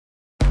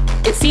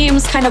It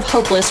seems kind of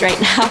hopeless right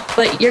now,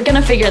 but you're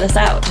going to figure this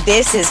out.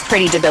 This is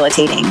pretty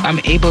debilitating. I'm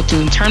able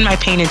to turn my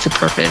pain into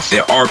purpose.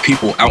 There are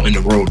people out in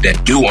the world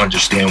that do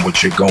understand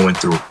what you're going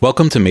through.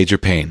 Welcome to Major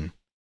Pain.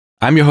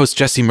 I'm your host,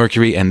 Jesse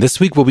Mercury, and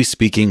this week we'll be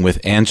speaking with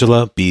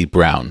Angela B.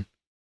 Brown.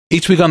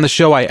 Each week on the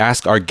show, I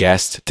ask our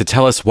guest to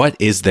tell us what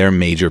is their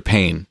major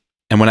pain.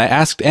 And when I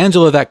asked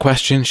Angela that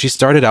question, she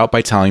started out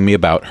by telling me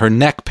about her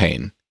neck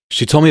pain.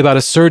 She told me about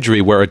a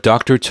surgery where a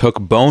doctor took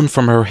bone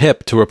from her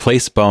hip to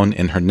replace bone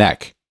in her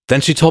neck. Then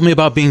she told me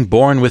about being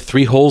born with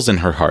 3 holes in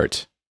her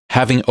heart,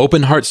 having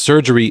open heart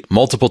surgery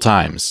multiple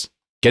times,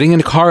 getting in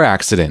a car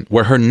accident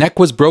where her neck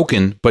was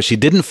broken, but she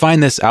didn't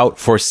find this out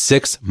for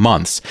 6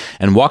 months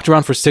and walked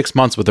around for 6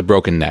 months with a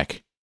broken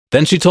neck.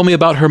 Then she told me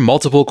about her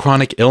multiple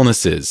chronic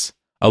illnesses,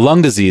 a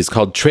lung disease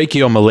called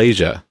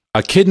tracheomalacia,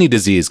 a kidney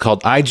disease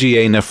called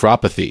IgA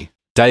nephropathy,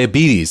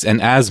 diabetes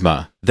and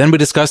asthma. Then we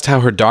discussed how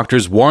her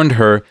doctors warned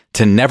her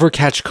to never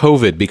catch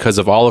COVID because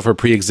of all of her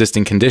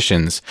pre-existing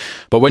conditions.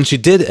 But when she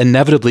did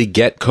inevitably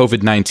get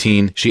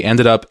COVID-19, she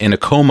ended up in a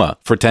coma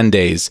for 10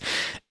 days,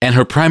 and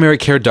her primary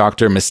care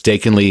doctor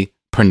mistakenly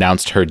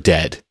pronounced her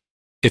dead.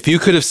 If you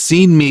could have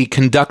seen me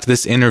conduct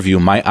this interview,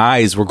 my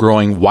eyes were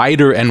growing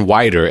wider and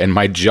wider, and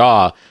my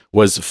jaw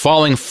was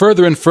falling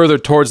further and further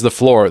towards the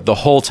floor the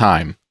whole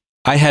time.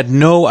 I had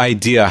no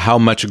idea how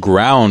much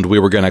ground we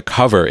were going to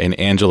cover in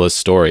Angela's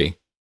story.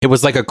 It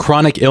was like a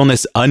chronic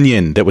illness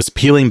onion that was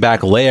peeling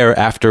back layer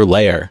after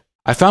layer.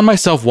 I found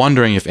myself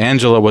wondering if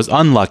Angela was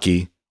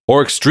unlucky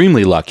or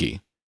extremely lucky.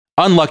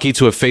 Unlucky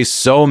to have faced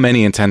so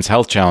many intense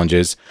health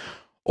challenges,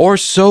 or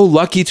so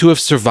lucky to have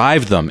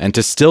survived them and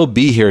to still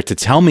be here to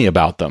tell me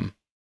about them.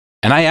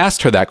 And I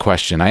asked her that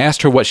question. I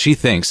asked her what she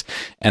thinks,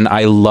 and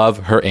I love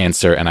her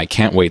answer, and I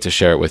can't wait to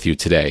share it with you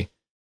today.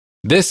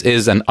 This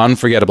is an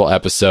unforgettable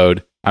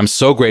episode. I'm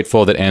so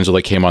grateful that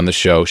Angela came on the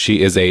show.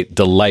 She is a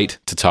delight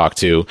to talk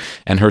to,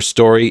 and her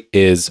story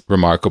is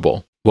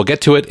remarkable. We'll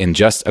get to it in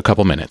just a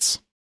couple minutes.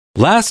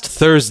 Last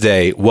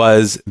Thursday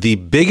was the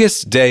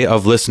biggest day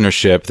of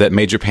listenership that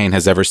Major Pain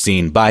has ever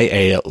seen by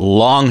a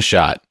long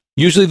shot.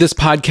 Usually this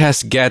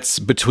podcast gets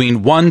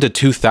between 1,000 to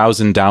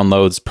 2,000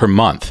 downloads per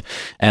month,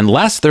 and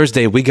last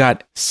Thursday we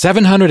got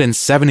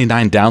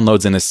 779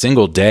 downloads in a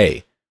single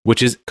day,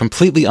 which is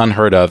completely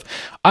unheard of.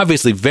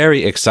 Obviously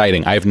very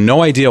exciting. I have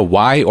no idea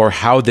why or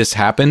how this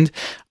happened.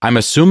 I'm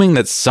assuming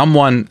that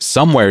someone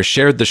somewhere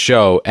shared the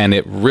show and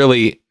it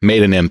really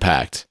made an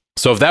impact.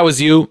 So if that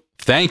was you,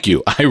 thank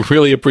you. I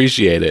really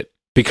appreciate it.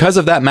 Because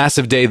of that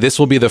massive day, this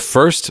will be the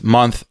first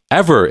month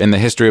ever in the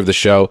history of the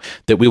show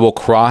that we will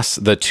cross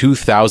the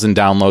 2,000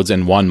 downloads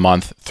in 1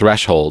 month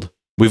threshold.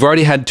 We've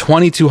already had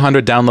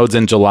 2,200 downloads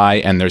in July,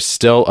 and there's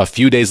still a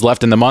few days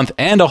left in the month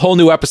and a whole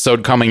new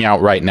episode coming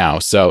out right now.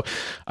 So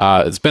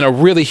it's been a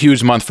really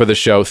huge month for the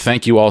show.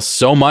 Thank you all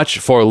so much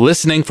for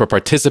listening, for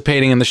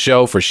participating in the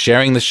show, for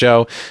sharing the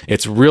show.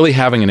 It's really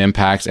having an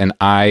impact, and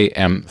I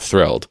am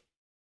thrilled.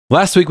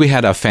 Last week, we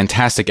had a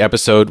fantastic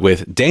episode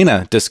with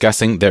Dana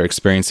discussing their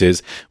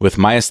experiences with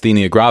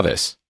myasthenia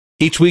gravis.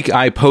 Each week,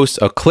 I post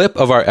a clip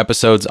of our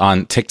episodes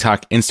on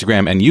TikTok,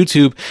 Instagram, and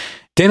YouTube.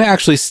 Dana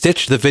actually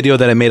stitched the video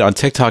that I made on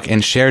TikTok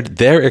and shared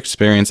their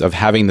experience of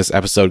having this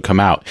episode come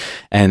out.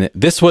 And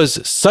this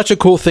was such a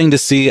cool thing to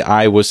see.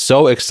 I was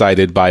so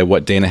excited by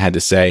what Dana had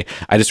to say.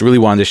 I just really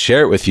wanted to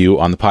share it with you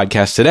on the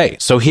podcast today.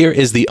 So here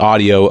is the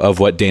audio of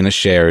what Dana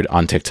shared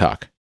on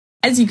TikTok.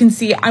 As you can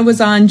see, I was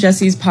on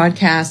Jesse's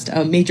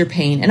podcast, Major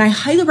Pain, and I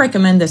highly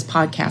recommend this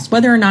podcast,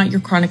 whether or not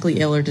you're chronically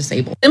ill or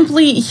disabled.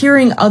 Simply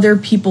hearing other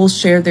people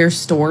share their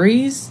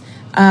stories,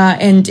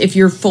 and if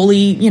you're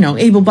fully,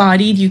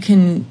 able-bodied, you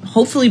can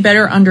hopefully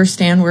better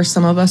understand where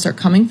some of us are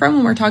coming from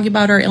when we're talking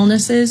about our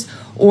illnesses.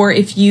 Or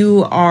if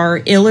you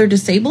are ill or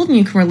disabled and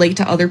you can relate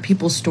to other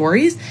people's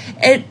stories,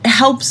 it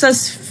helps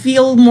us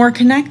feel more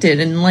connected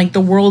and like the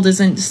world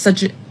isn't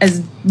such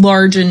as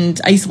large and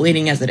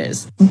isolating as it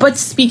is. But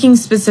speaking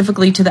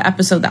specifically to the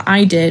episode that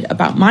I did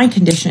about my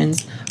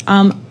conditions,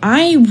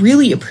 I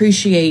really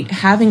appreciate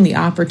having the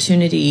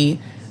opportunity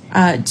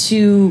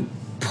to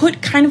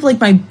put kind of like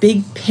my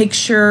big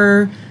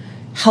picture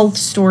health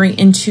story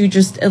into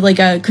just like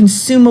a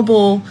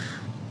consumable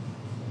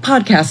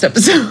podcast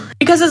episode.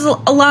 Because as a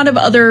lot of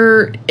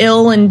other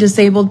ill and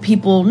disabled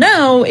people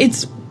know,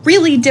 it's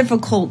really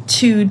difficult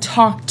to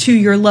talk to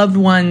your loved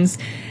ones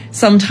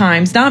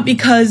sometimes, not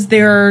because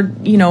they're,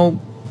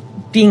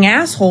 being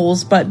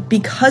assholes, but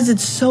because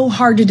it's so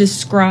hard to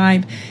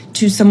describe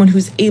to someone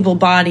who's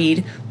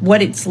able-bodied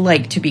what it's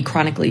like to be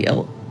chronically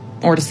ill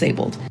or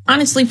disabled.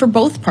 Honestly, for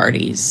both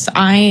parties,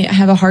 I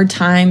have a hard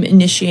time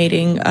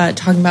initiating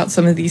talking about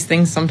some of these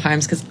things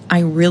sometimes because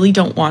I really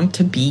don't want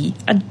to be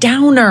a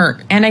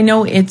downer. And I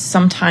know it's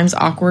sometimes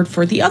awkward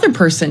for the other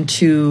person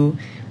to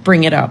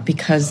bring it up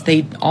because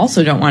they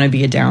also don't want to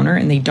be a downer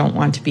and they don't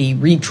want to be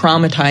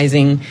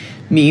re-traumatizing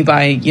me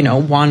by,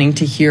 wanting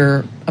to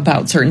hear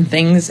about certain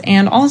things.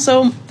 And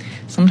also,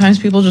 sometimes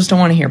people just don't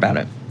want to hear about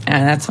it.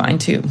 And that's fine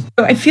too.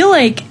 So I feel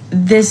like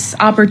this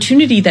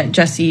opportunity that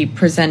Jesse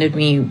presented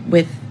me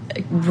with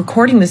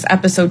recording this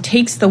episode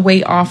takes the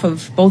weight off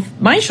of both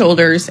my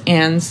shoulders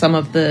and some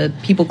of the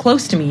people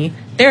close to me.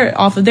 They're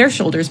off of their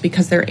shoulders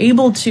because they're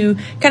able to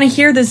kind of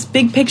hear this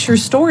big picture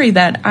story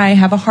that I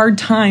have a hard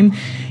time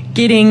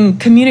getting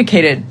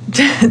communicated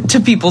to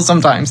people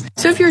sometimes.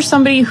 So if you're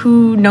somebody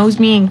who knows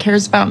me and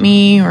cares about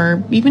me,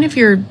 or even if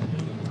you're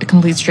a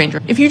complete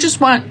stranger, if you just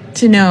want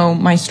to know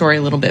my story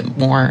a little bit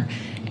more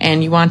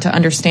and you want to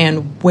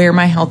understand where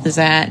my health is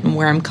at and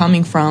where I'm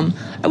coming from,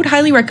 I would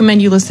highly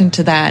recommend you listen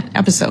to that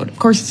episode. Of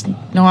course,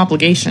 no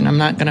obligation. I'm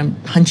not going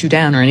to hunt you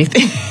down or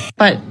anything,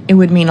 but it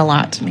would mean a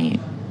lot to me,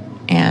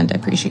 and I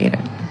appreciate it.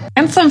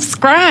 And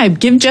subscribe.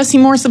 Give Jessie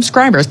more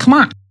subscribers. Come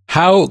on.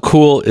 How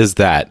cool is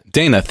that?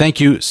 Dana, thank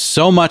you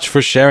so much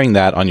for sharing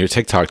that on your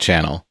TikTok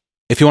channel.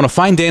 If you want to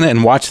find Dana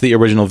and watch the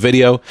original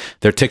video,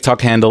 their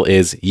TikTok handle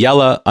is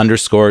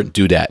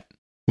Yella_Dudette.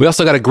 We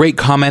also got a great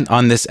comment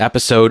on this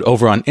episode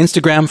over on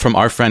Instagram from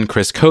our friend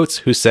Chris Coates,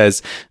 who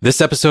says, "This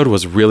episode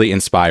was really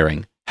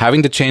inspiring.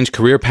 Having to change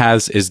career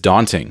paths is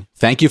daunting.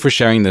 Thank you for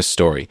sharing this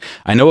story.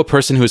 I know a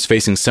person who is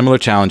facing similar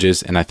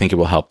challenges, and I think it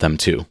will help them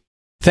too."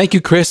 Thank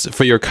you, Chris,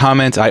 for your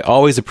comment. I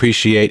always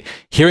appreciate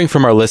hearing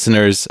from our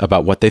listeners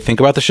about what they think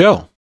about the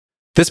show.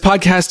 This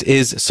podcast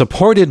is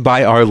supported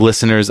by our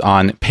listeners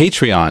on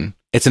Patreon.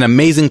 It's an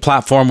amazing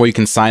platform where you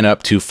can sign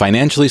up to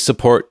financially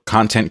support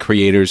content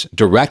creators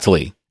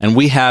directly. And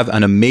we have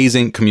an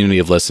amazing community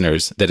of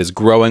listeners that is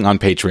growing on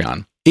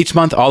Patreon. Each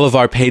month, all of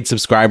our paid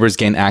subscribers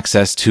gain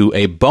access to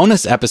a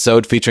bonus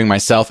episode featuring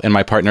myself and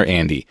my partner,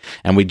 Andy.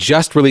 And we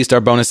just released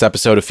our bonus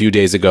episode a few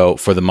days ago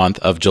for the month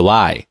of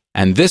July.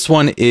 And this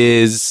one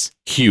is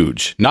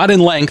huge, not in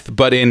length,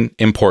 but in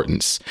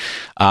importance.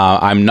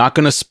 I'm not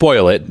going to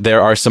spoil it. There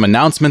are some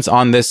announcements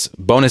on this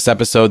bonus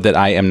episode that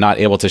I am not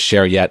able to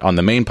share yet on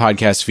the main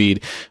podcast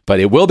feed, but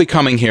it will be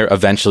coming here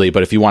eventually.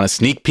 But if you want a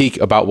sneak peek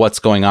about what's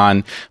going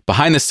on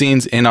behind the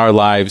scenes in our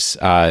lives,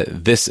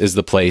 this is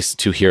the place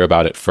to hear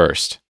about it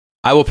first.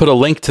 I will put a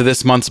link to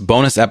this month's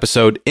bonus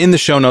episode in the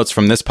show notes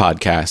from this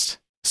podcast.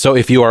 So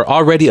if you are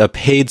already a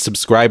paid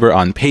subscriber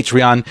on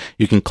Patreon,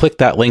 you can click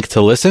that link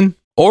to listen.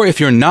 Or if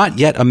you're not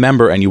yet a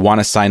member and you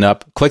want to sign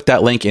up, click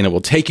that link and it will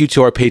take you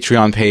to our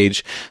Patreon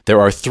page. There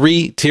are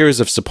 3 tiers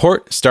of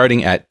support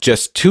starting at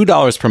just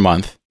 $2 per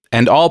month,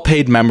 and all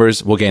paid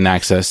members will gain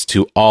access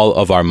to all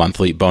of our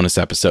monthly bonus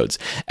episodes.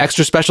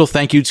 Extra special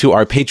thank you to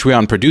our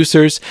Patreon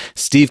producers,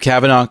 Steve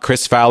Kavanaugh,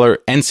 Chris Fowler,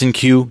 Ensign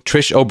Q,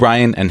 Trish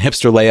O'Brien, and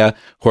Hipster Leia,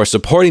 who are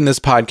supporting this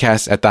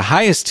podcast at the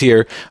highest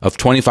tier of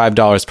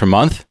 $25 per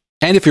month.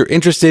 And if you're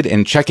interested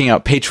in checking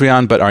out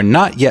Patreon but are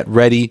not yet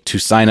ready to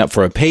sign up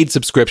for a paid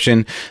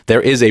subscription,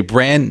 there is a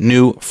brand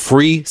new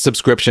free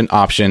subscription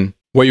option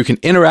where you can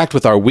interact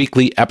with our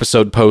weekly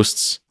episode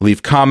posts,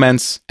 leave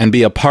comments, and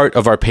be a part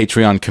of our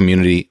Patreon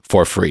community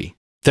for free.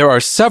 There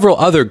are several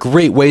other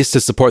great ways to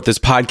support this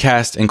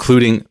podcast,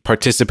 including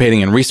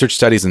participating in research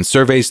studies and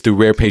surveys through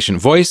Rare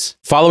Patient Voice,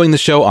 following the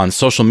show on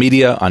social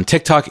media on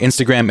TikTok,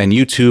 Instagram, and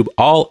YouTube,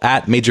 all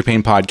at Major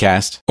Pain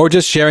Podcast, or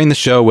just sharing the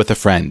show with a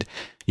friend.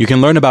 You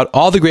can learn about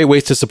all the great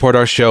ways to support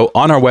our show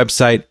on our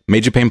website,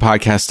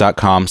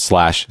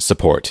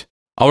 majorpainpodcast.com/support.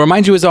 I'll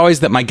remind you as always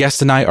that my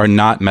guest and I are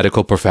not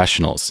medical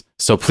professionals,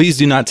 so please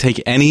do not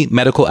take any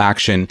medical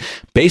action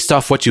based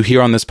off what you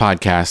hear on this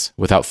podcast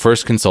without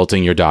first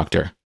consulting your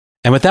doctor.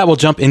 And with that, we'll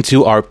jump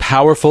into our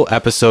powerful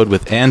episode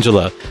with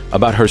Angela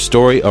about her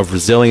story of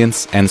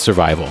resilience and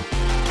survival.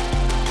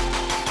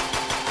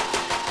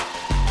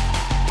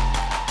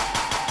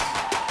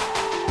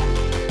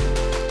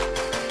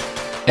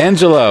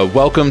 Angela,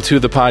 welcome to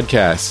the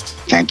podcast.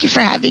 Thank you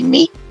for having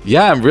me.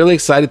 Yeah, I'm really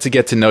excited to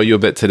get to know you a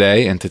bit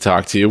today and to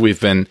talk to you.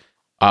 We've been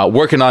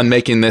working on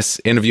making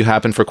this interview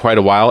happen for quite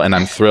a while, and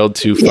I'm thrilled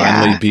to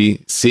finally be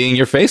seeing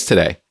your face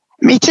today.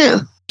 Me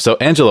too. So,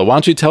 Angela, why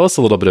don't you tell us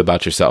a little bit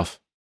about yourself?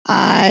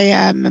 I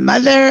am a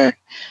mother.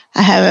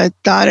 I have a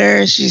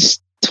daughter. She's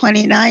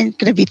 29,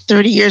 going to be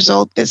 30 years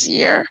old this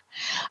year.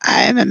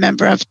 I am a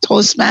member of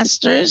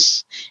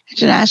Toastmasters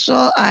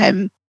International.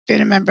 I've been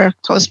a member of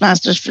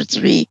Toastmasters for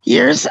 3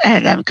 years,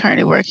 and I'm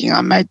currently working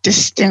on my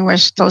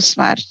Distinguished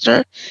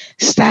Toastmaster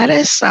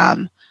status,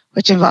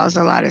 which involves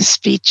a lot of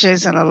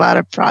speeches and a lot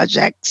of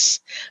projects,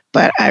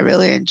 but I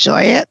really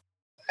enjoy it.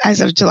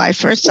 As of July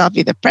 1st, I'll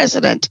be the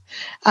president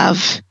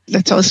of the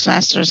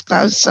Toastmasters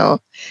Club,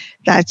 so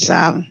that's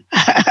a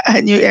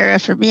new area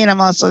for me, and I'm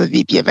also the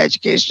VP of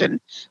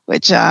Education,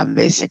 which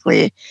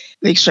basically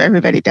makes sure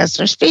everybody does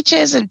their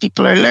speeches and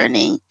people are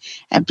learning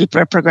and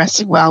people are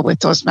progressing well with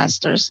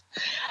Toastmasters.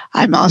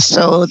 I'm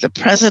also the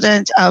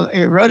president of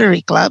a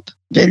Rotary Club.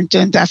 Been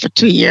doing that for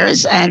 2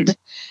 years, and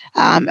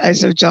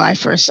as of July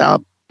 1st,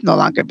 I'll no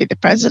longer be the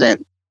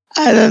president.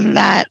 Other than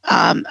that,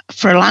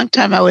 for a long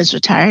time I was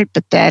retired,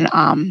 but then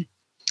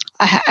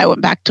I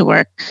went back to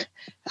work,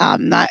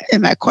 not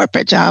in my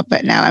corporate job,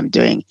 but now I'm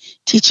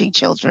teaching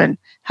children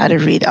how to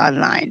read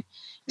online.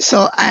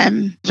 So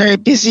I'm very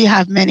busy,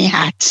 have many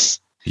hats.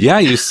 Yeah,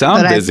 you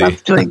sound busy. I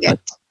love doing it.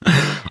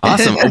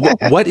 Awesome.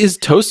 What is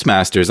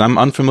Toastmasters? I'm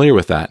unfamiliar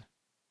with that.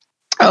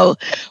 Oh,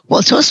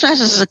 well,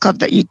 Toastmasters is a club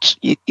that you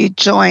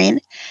join,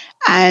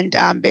 And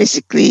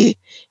basically,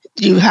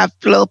 you have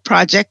little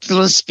projects,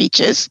 little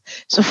speeches.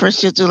 So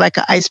first you'll do like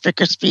an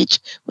icebreaker speech,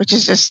 which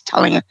is just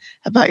telling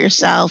about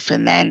yourself.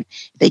 And then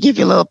they give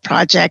you little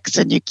projects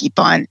and you keep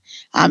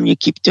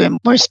doing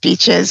more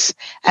speeches.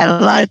 And a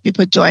lot of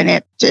people join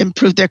it to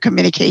improve their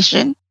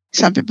communication.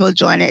 Some people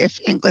join it if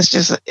English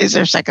is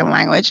their second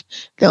language.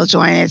 They'll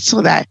join it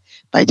so that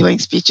by doing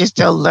speeches,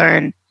 they'll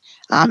learn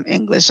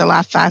English a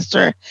lot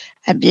faster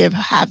and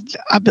have the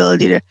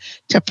ability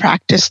to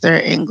practice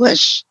their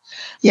English.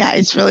 Yeah,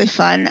 it's really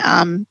fun.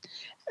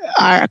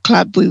 Our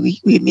club, we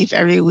meet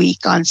every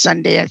week on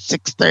Sunday at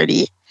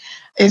 6:30.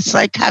 It's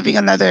like having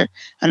another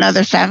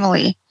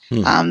family.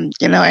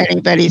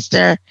 Anybody's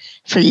there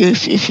for you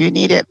if you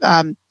need it.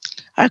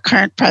 Our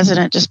current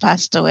president just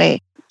passed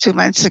away 2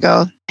 months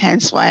ago,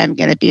 hence why I'm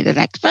going to be the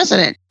next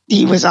president.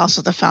 He was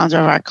also the founder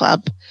of our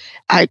club.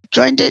 I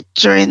joined it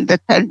during the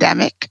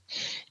pandemic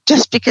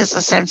just because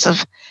the sense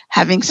of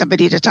having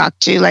somebody to talk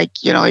to,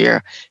 like,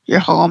 you're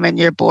home and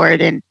you're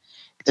bored and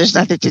there's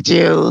nothing to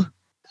do.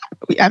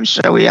 I'm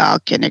sure we all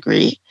can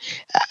agree,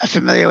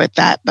 familiar with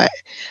that. But,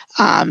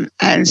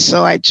 and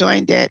so I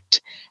joined it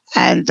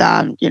and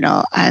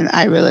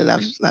I really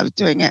love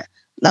doing it.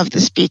 Love the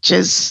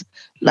speeches,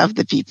 love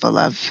the people,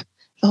 love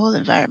the whole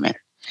environment.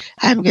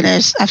 I'm going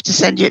to have to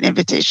send you an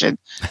invitation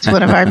to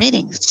one of our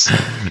meetings.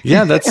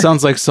 Yeah, that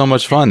sounds like so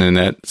much fun. And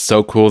it's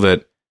so cool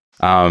that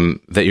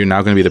you're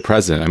now going to be the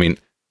president. I mean,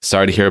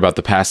 sorry to hear about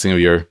the passing of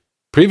your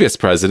previous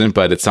president,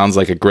 but it sounds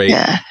like a great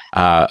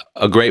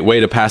way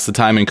to pass the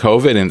time in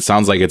COVID. And it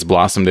sounds like it's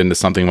blossomed into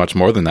something much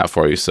more than that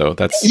for you. So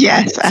that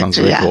sounds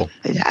really cool.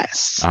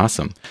 Yes.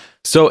 Awesome.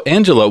 So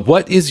Angela,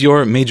 what is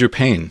your major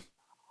pain?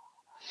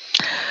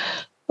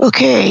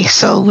 Okay,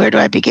 so where do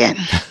I begin?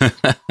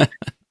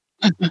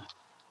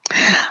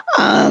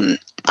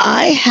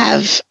 I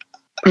have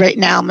right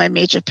now, my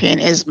major pain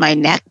is my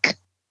neck.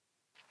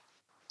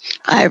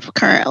 I've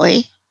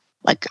currently,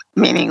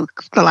 meaning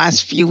the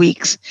last few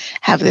weeks,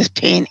 have this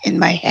pain in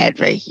my head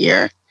right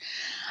here.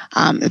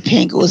 The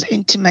pain goes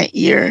into my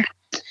ear,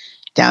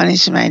 down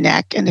into my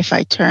neck. And if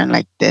I turn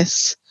like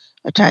this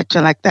or try to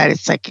turn like that,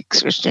 it's like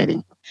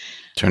excruciating.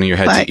 Turning your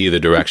head to either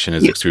direction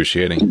is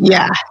excruciating.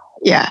 Yeah.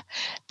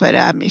 But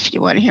if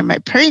you want to hear my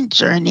pain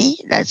journey,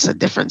 that's a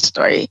different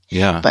story.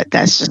 Yeah. But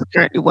that's just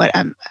currently what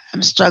I'm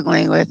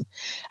struggling with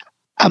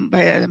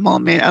right at the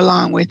moment,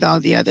 along with all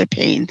the other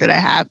pain that I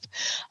have.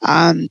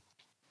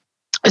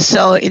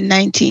 So in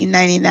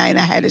 1999, I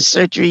had a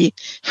surgery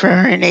for a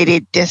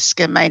herniated disc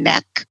in my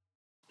neck.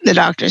 The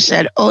doctor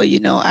said,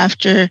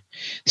 after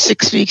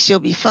 6 weeks, you'll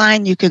be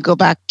fine. You can go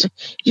back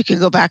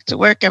to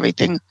work.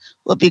 Everything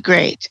will be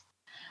great.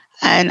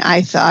 And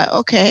I thought,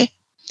 okay.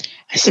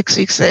 6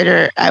 weeks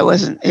later, I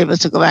wasn't able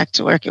to go back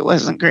to work. It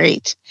wasn't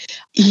great.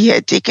 He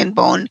had taken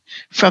bone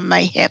from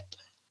my hip,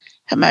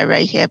 my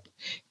right hip,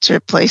 to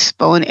replace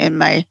bone in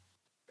my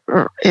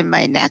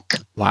neck.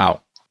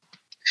 Wow.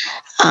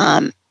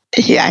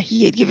 He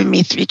had given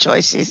me 3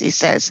 choices. He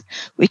says,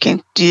 we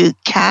can do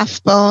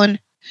calf bone,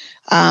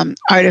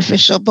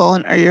 artificial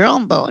bone, or your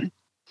own bone.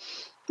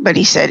 But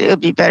he said it would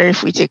be better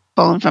if we take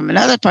bone from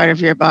another part of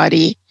your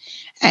body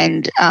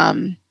and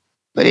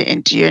put it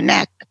into your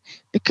neck,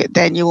 because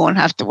then you won't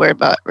have to worry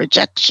about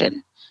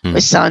rejection,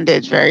 which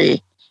sounded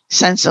very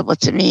sensible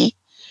to me.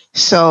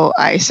 So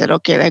I said,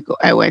 okay,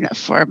 I went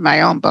for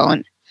my own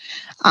bone.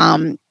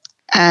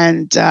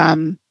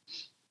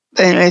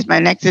 Anyways, my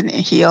neck didn't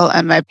heal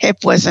and my hip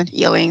wasn't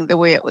healing the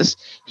way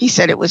he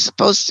said it was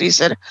supposed to. He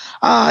said,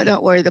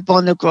 don't worry, the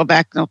bone will grow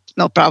back,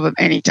 no problem,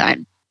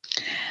 anytime.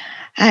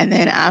 And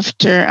then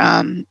after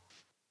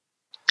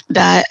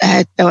that,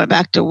 I went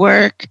back to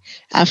work.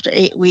 After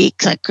 8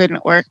 weeks, I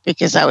couldn't work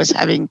because I was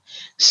having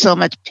so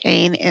much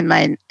pain in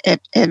my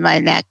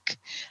neck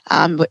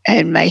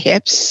and my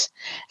hips.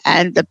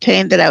 And the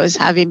pain that I was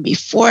having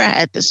before I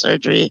had the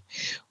surgery,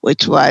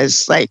 which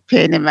was like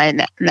pain in my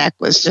neck,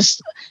 was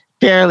just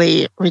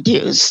barely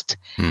reduced.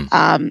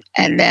 And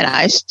then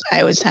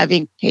I was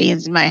having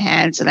pains in my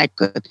hands and I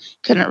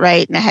couldn't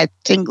write, and I had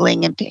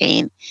tingling and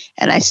pain,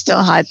 and I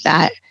still had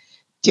that.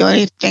 The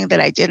only thing that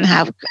I didn't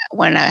have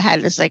when I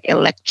had this like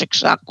electric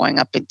shock going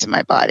up into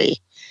my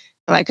body,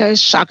 like I was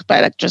shocked by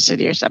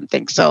electricity or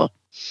something. So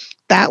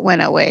that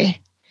went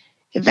away.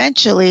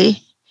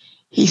 Eventually,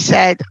 he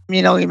said,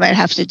 we might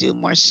have to do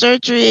more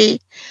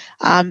surgery.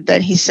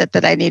 Then he said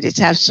that I needed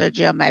to have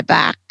surgery on my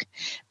back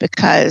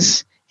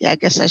because, I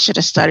guess I should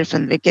have started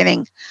from the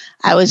beginning.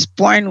 I was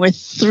born with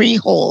 3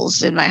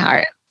 holes in my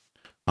heart.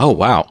 Oh,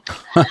 wow.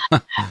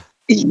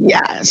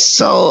 Yeah.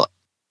 So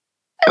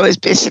I was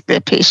basically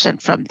a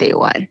patient from day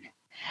one.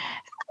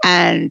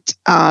 And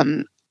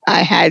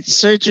I had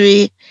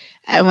surgery.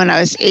 And when I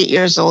was 8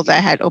 years old, I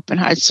had open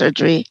heart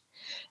surgery.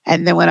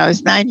 And then when I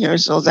was 9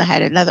 years old, I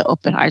had another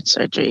open heart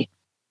surgery.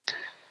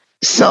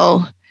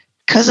 So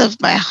because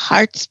of my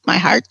heart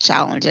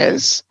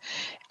challenges,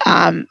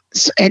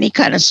 so any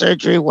kind of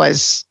surgery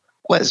was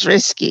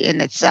risky in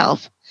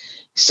itself.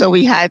 So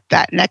we had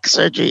that neck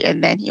surgery,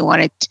 and then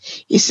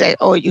he said,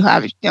 "Oh, you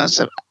have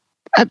some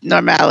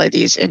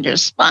abnormalities in your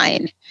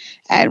spine,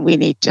 and we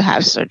need to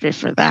have surgery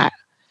for that.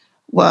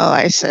 Well,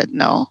 I said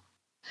no,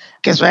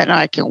 because right now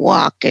I can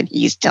walk, and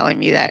he's telling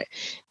me that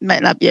I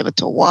might not be able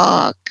to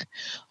walk,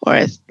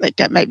 or like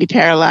I might be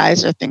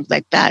paralyzed or things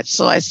like that.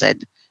 So I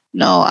said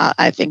no.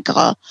 I think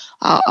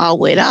I'll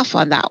wait off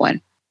on that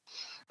one.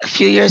 A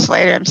few years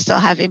later, I'm still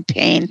having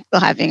pain, still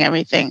having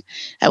everything.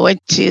 I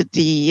went to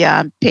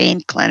the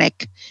pain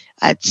clinic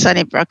at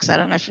Sunnybrook's. I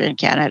don't know if you're in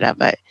Canada,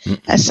 but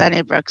at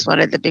Sunnybrook's, one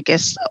of the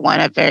biggest,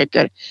 a very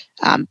good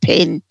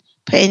pain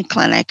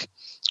clinic.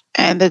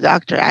 And the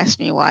doctor asked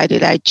me, why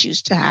did I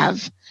choose to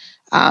have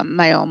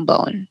my own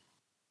bone?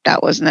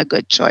 That wasn't a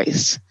good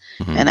choice.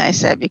 Mm-hmm. And I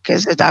said,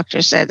 because the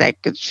doctor said I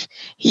could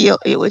heal,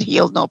 it would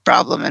heal no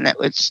problem, and it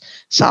would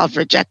solve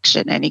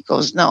rejection. And he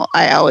goes, no,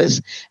 I always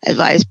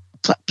advise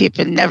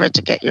people never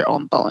to get your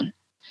own bone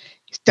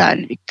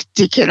done,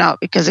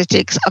 because it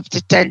takes up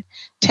to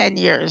 10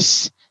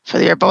 years for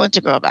your bone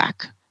to grow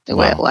back the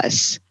way it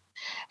was.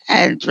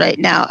 And right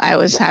now I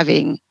was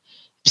having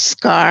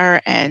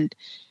scar and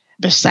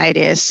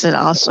bursitis and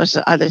all sorts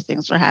of other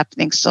things were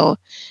happening. So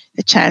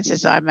the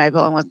chances are my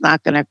bone was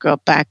not going to grow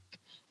back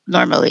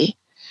normally.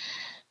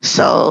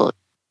 So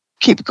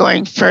keep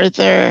going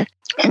further.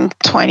 In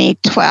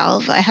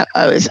 2012,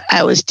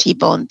 I was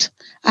T-boned.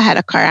 I had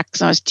a car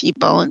accident. I was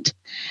T-boned.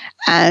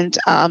 And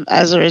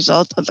as a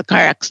result of the car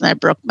accident, I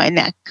broke my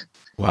neck.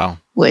 Wow.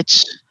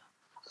 Which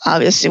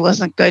obviously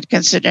wasn't good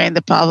considering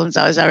the problems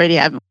I was already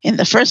having in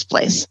the first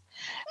place.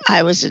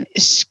 I was in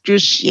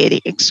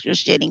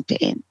excruciating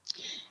pain.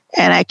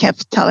 And I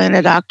kept telling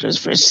the doctors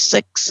for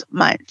 6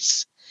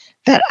 months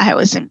that I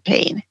was in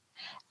pain.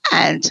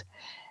 And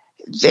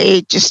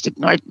they just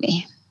ignored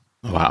me.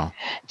 Wow.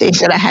 They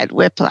said I had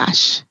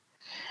whiplash.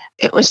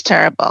 It was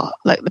terrible.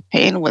 Like, the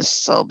pain was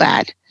so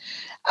bad.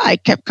 I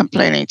kept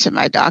complaining to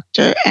my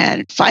doctor,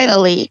 and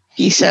finally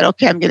he said,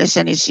 okay, I'm going to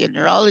send you to see a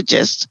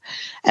neurologist.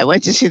 I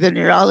went to see the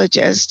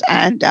neurologist,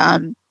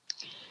 and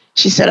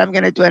she said, I'm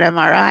going to do an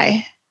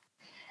MRI.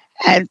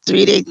 And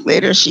 3 days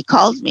later, she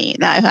called me.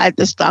 Now, I've had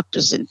this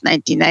doctor since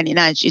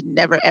 1999. She'd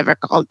never, ever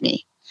called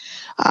me.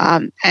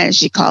 And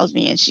she called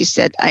me and she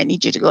said, I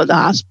need you to go to the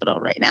hospital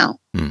right now.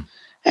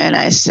 And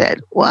I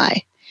said,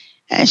 why?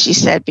 And she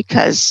said,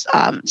 because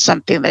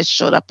something that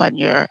showed up on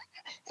your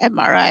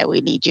MRI,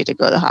 we need you to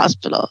go to the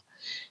hospital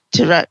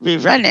to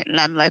rerun it. And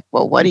I'm like,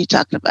 well, what are you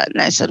talking about?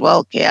 And I said, well,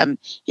 okay,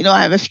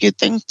 I have a few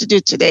things to do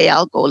today.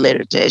 I'll go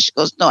later today. She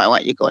goes, no, I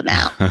want you to go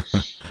now.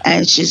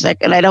 And she's like,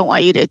 and I don't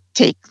want you to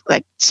take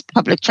like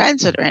public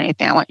transit or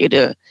anything. I want you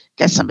to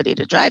get somebody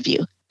to drive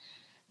you.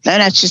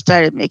 Then she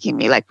started making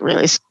me like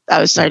really, I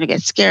was starting to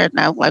get scared. And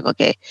I was like,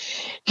 okay,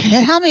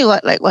 can you tell me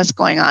what's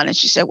going on? And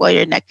she said, well,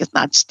 your neck is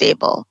not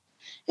stable.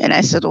 And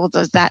I said, well, what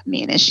does that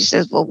mean? And she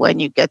says, well, when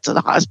you get to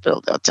the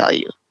hospital, they'll tell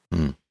you.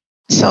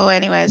 So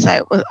anyways,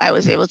 I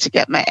was able to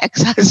get my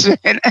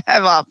ex-husband,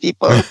 of all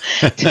people,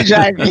 to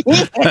drive me.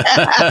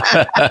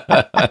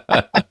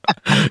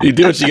 You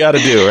do what you got to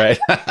do, right?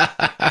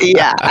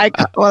 Yeah.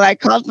 I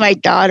called my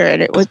daughter,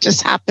 and it was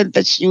just happened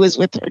that she was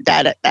with her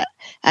dad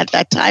at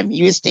that time.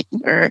 He was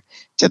taking her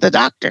to the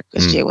doctor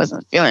because she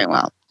wasn't feeling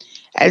well.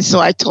 And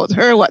so I told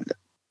her what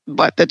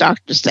the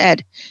doctor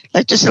said,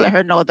 like, just to let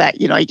her know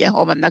that, you get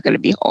home, I'm not going to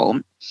be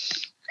home.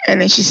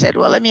 And then she said,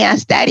 well, let me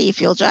ask Daddy if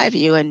he'll drive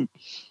you. And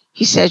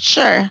he said,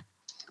 sure.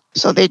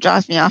 So they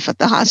dropped me off at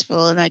the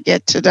hospital, and I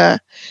get to the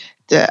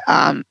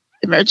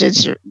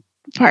emergency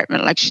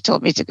department like she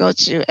told me to go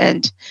to.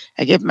 And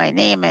I give my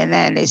name, and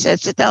then they said,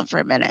 sit down for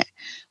a minute.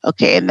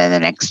 Okay. And then the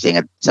next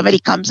thing, somebody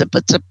comes and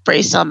puts a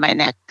brace on my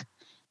neck.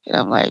 And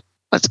I'm like,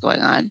 what's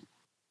going on?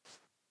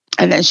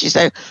 And then she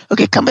said,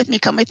 okay, come with me.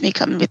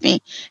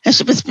 And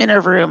she puts me in a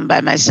room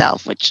by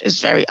myself, which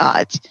is very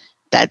odd.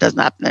 That does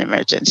not happen in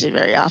emergency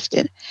very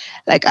often.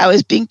 Like, I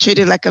was being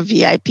treated like a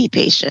VIP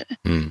patient.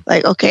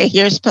 Like, okay,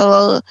 here's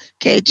pillow.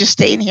 Okay, just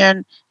stay in here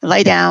and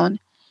lie down.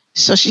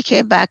 So she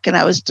came back, and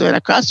I was doing a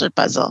crossword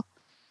puzzle.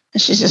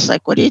 And she's just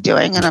like, what are you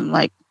doing? And I'm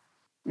like,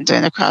 I'm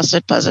doing a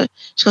crossword puzzle.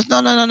 She goes,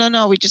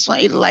 no. We just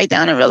want you to lie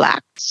down and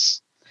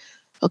relax.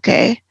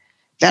 Okay.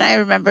 Then I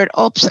remembered,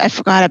 oops, I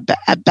forgot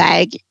a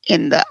bag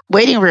in the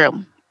waiting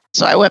room.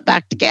 So I went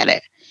back to get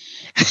it.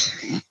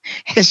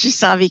 And she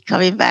saw me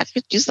coming back,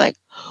 and she's like,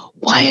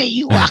 why are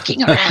you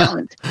walking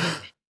around?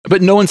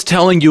 But no one's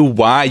telling you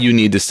why you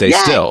need to stay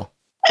still.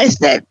 I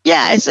said,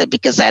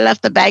 because I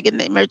left the bag in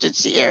the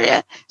emergency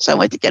area. So I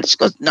went to get it. She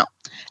goes, no,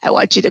 I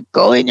want you to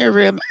go in your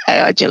room.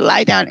 I want you to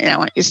lie down, and I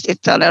want you to stay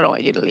still. I don't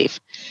want you to leave.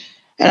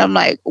 And I'm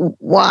like,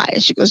 why?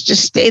 And she goes,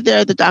 just stay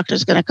there. The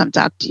doctor's going to come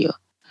talk to you.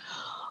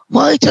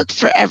 Well, it took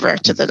forever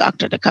to the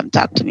doctor to come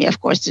talk to me, of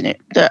course, the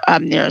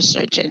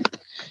neurosurgeon.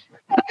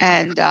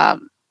 And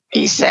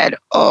he said,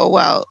 oh,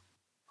 well,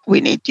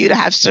 we need you to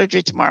have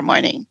surgery tomorrow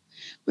morning.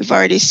 We've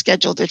already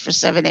scheduled it for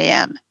 7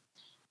 a.m.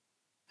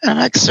 And I'm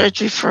like,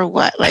 surgery for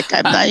what? Like,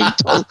 I'm not even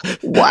told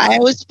why I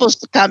was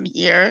supposed to come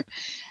here.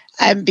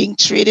 I'm being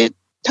treated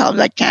tell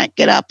them I can't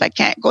get up. I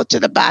can't go to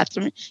the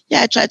bathroom.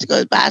 Yeah, I tried to go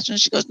to the bathroom.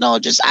 She goes, no,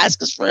 just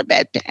ask us for a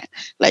bedpan.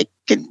 Like,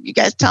 can you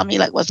guys tell me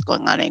like what's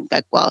going on? And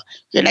like, well,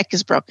 your neck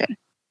is broken.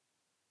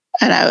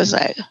 And I was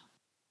like,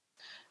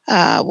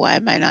 why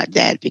am I not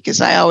dead?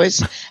 Because I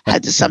always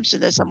had the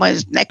assumption that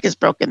someone's neck is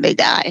broken, they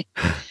die.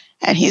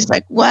 And he's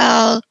like,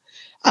 well,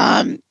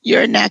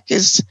 your neck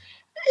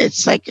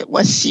it's like,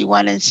 what,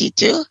 C1 and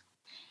C2?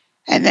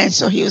 And then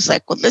so he was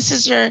like, well, this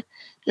is your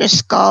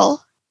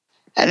skull.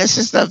 And this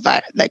is the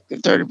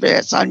vertebrae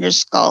that's on your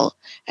skull.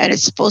 And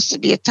it's supposed to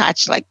be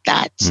attached like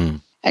that.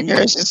 And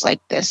yours is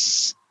like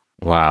this.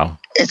 Wow.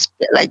 It's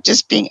like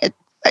just being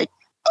like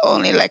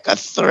only like a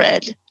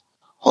thread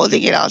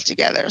holding it all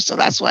together. So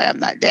that's why I'm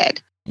not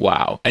dead.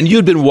 Wow. And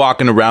you'd been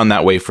walking around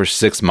that way for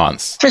 6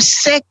 months. For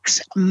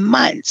 6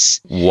 months.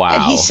 Wow.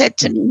 And he said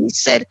to me,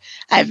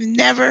 I've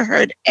never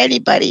heard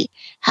anybody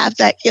have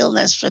that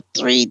illness for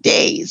 3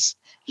 days,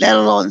 let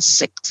alone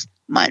 6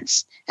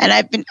 months. And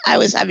I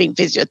was having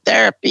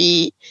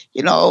physiotherapy,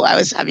 I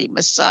was having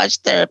massage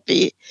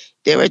therapy.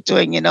 They were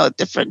doing,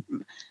 different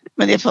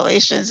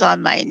manipulations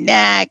on my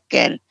neck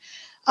and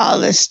all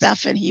this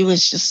stuff. And he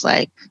was just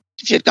like,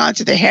 if you'd gone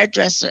to the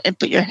hairdresser and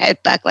put your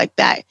head back like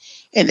that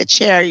in the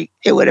chair,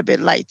 it would have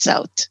been lights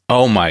out.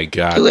 Oh my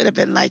God. It would have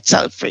been lights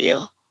out for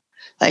you.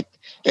 Like,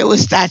 it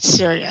was that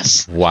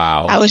serious.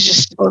 Wow. I was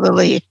just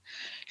totally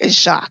in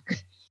shock.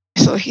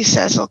 So he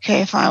says,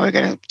 okay, fine, we're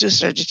going to do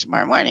surgery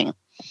tomorrow morning.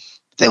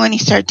 Then when he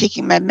started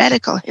taking my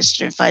medical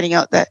history and finding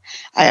out that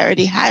I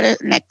already had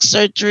a neck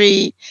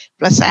surgery,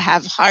 plus I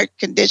have heart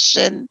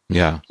condition,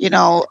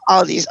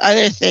 all these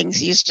other things,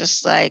 he's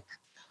just like,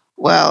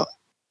 well,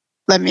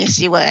 let me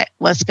see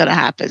what's going to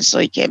happen. So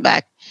he came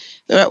back.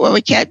 Well,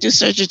 we can't do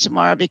surgery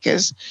tomorrow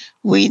because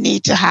we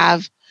need to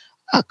have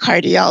a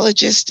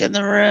cardiologist in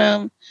the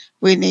room.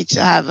 We need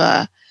to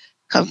have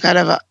some kind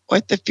of a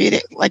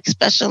orthopedic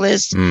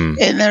specialist in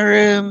the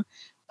room.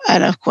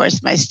 And of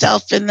course,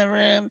 myself in the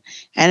room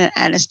and an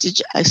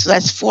anesthesia. So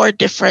that's 4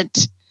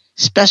 different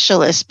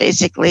specialists,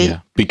 basically.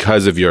 Yeah.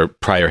 Because of your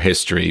prior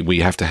history,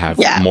 we have to have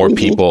more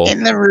people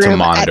in the room to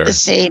monitor at the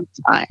same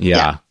time.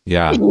 Yeah.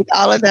 We need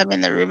all of them in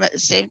the room at the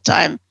same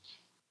time,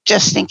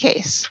 just in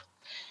case.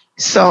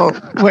 So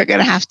we're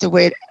going to have to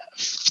wait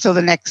till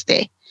the next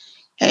day.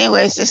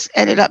 Anyways, this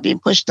ended up being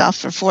pushed off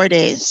for 4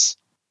 days.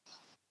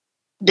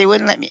 They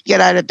wouldn't let me get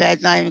out of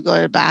bed, not even go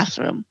to the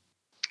bathroom.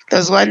 There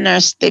was one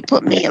nurse, they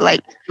put me,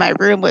 my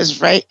room was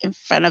right in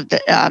front of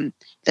the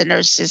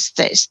nurses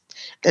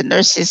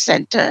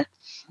center.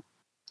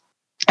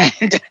 And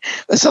it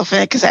was so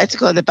funny because I had to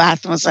go to the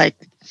bathroom. It was like,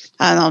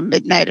 I don't know,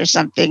 midnight or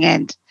something.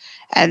 And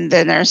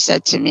the nurse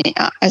said to me,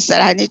 I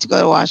said, I need to go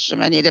to the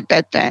washroom. I need a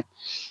bedpan.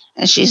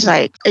 And she's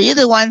like, are you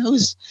the one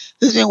who's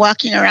been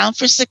walking around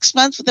for 6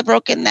 months with a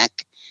broken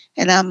neck?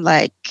 And I'm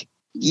like,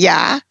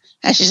 yeah.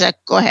 And she's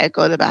like, go ahead,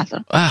 go to the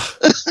bathroom.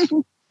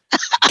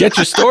 Get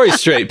your story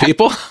straight,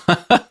 people.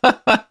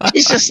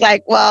 She's just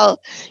like,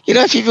 well,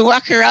 if you've been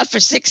walking around for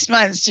 6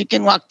 months, you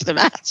can walk to the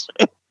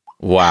bathroom.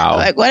 Wow. I'm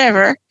like,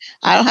 whatever.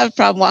 I don't have a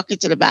problem walking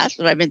to the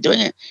bathroom. I've been doing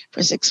it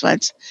for 6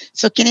 months.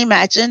 So can you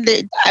imagine?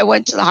 I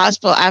went to the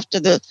hospital after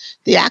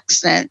the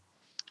accident,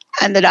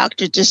 and the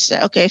doctor just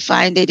said, okay,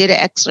 fine. They did an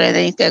x-ray, and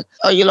then he said,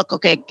 oh, you look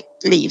okay,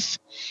 leave.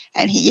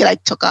 And he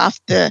took off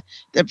the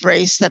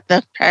brace that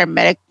the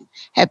paramedic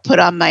had put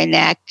on my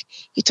neck.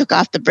 He took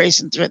off the brace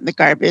and threw it in the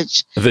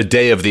garbage. The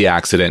day of the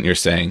accident, you're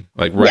saying?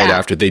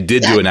 After. They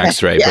did do an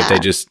x-ray,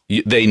 but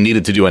they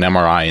needed to do an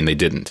MRI and they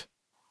didn't.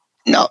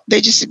 No, they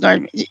just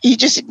ignored me. He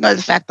just ignored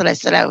the fact that I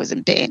said I was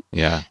in pain.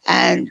 Yeah.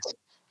 And,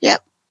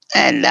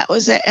 and that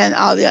was it. And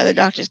all the other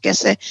doctors can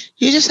say,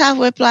 you just have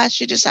whiplash,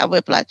 you just have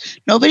whiplash.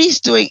 Nobody's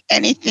doing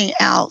anything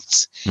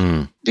else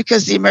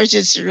because the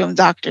emergency room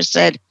doctor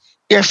said,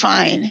 you're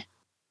fine.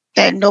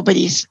 Then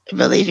nobody's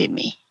believing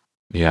me.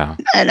 Yeah.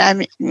 And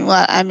I'm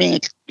in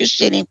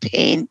excruciating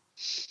pain.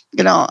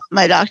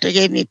 My doctor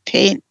gave me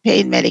pain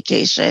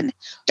medication.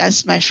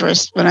 That's my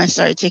first when I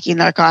started taking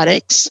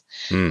narcotics.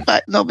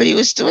 But nobody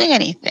was doing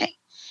anything.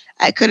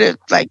 I could have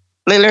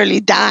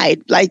literally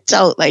died, lights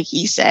out, like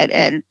he said,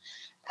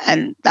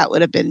 and that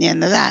would have been the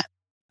end of that.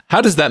 How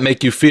does that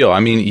make you feel?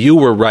 I mean, you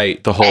were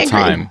right the whole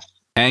time.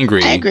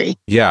 Angry.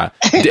 Yeah.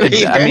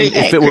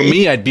 If it were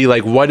me, I'd be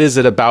like, what is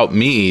it about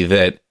me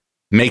that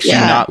makes you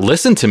not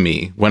listen to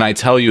me when I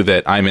tell you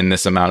that I'm in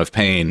this amount of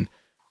pain?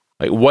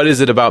 What is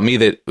it about me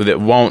that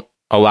won't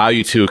allow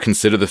you to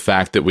consider the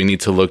fact that we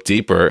need to look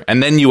deeper?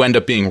 And then you end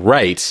up being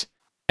right.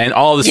 And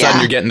all of a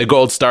sudden you're getting the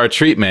gold star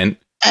treatment.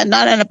 And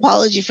not an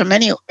apology from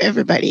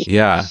everybody.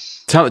 Yeah.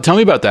 Tell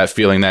me about that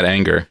feeling, that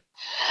anger.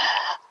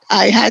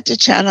 I had to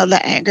channel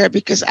the anger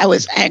because I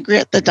was angry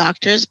at the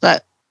doctors.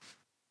 But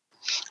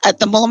at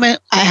the moment,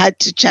 I had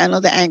to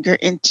channel the anger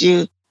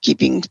into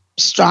keeping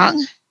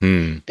strong.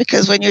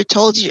 Because when you're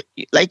told your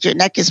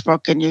neck is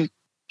broken, you're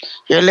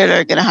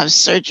literally going to have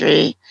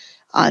surgery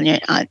on your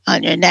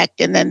neck.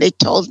 And then they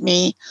told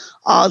me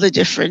all the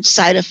different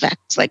side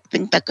effects,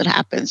 things that could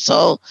happen.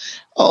 So,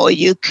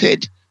 you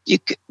could,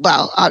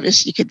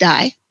 obviously you could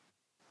die.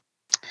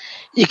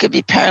 You could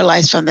be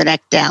paralyzed from the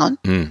neck down.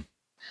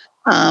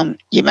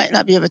 You might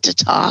not be able to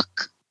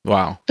talk.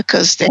 Wow.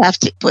 Because they have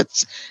to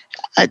put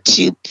a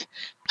tube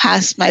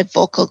past my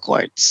vocal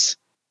cords.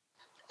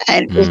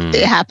 And if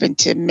they happen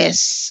to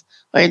miss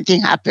or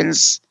anything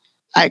happens,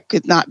 I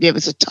could not be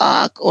able to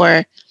talk,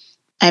 or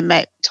I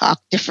might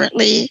talk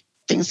differently,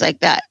 things like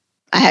that.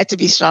 I had to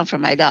be strong for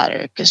my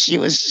daughter because she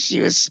was,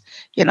 she was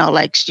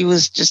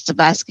just a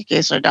basket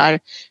case. Her daughter,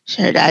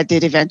 her dad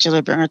did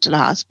eventually bring her to the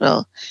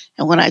hospital.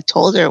 And when I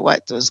told her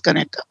what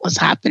was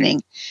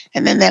happening,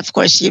 and then of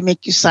course you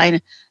make you sign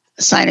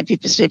a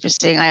piece of paper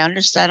saying, I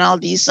understand all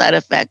these side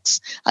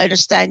effects. I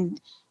understand,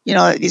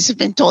 these have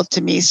been told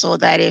to me so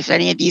that if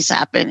any of these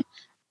happen,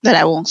 that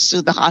I won't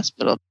sue the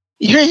hospital.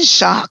 You're in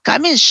shock.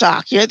 I'm in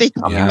shock. Here they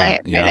tell me my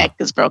neck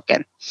is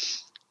broken.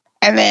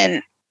 And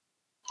then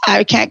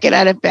I can't get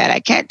out of bed. I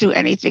can't do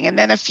anything. And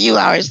then a few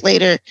hours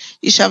later,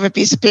 you shove a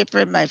piece of paper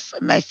in my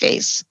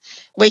face,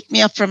 wake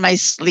me up from my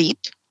sleep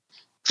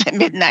at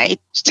midnight,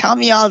 tell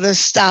me all this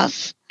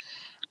stuff,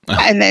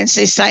 and then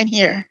say, sign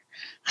here.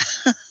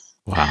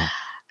 Wow.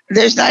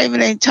 There's not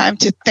even any time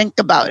to think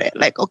about it.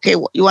 Like, okay,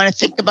 you want to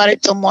think about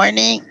it till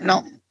morning?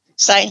 No,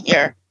 sign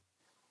here.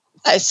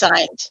 I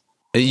signed.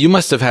 You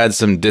must have had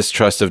some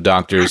distrust of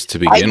doctors to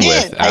begin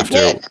with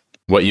after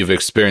what you've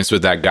experienced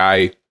with that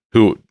guy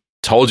who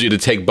told you to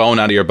take bone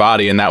out of your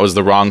body and that was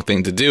the wrong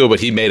thing to do, but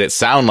he made it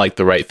sound like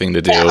the right thing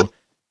to do. Yeah.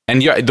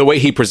 And the way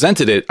he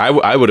presented it,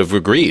 I would have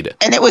agreed.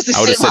 And it was the same hospital.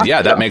 I would have said,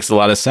 yeah, that makes a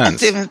lot of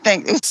sense.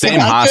 Same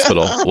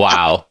hospital.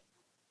 Wow.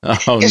 Oh,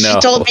 no. She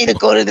told me to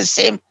go to the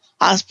same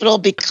hospital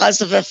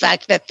because of the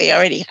fact that they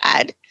already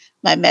had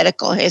my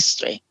medical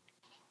history.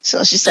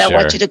 So she said, I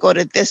want you to go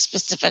to this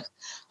specific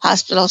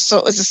hospital. So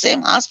it was the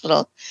same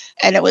hospital,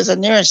 and it was a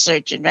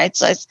neurosurgeon, right?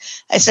 So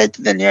I said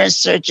to the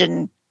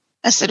neurosurgeon,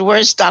 I said,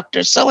 where's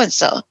Dr.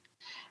 So-and-so?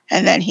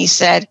 And then he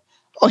said,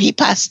 oh, he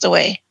passed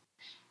away.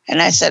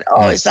 And I said,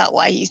 oh, is that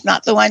why he's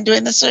not the one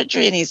doing the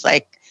surgery? And he's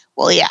like,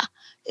 well, yeah.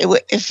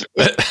 If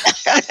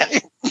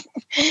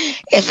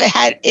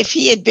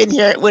he had been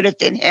here, it would have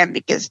been him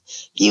because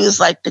he was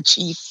like the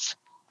chief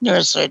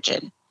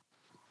neurosurgeon.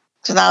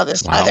 So now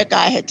this other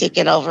guy had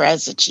taken over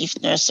as the chief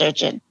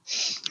neurosurgeon.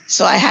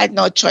 So I had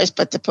no choice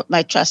but to put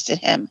my trust in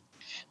him.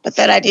 But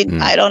then I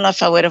didn't. I don't know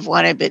if I would have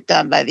wanted it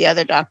done by the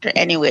other doctor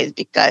anyways,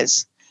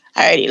 because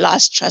I already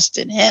lost trust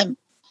in him.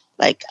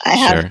 Like I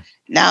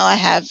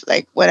have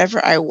like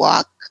whenever I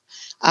walk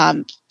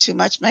too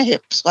much, my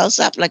hip swells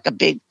up like a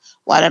big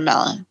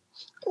watermelon.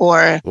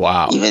 Or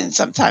even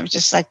sometimes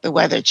just like the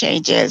weather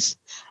changes,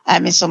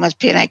 I'm in so much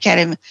pain I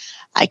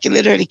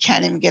literally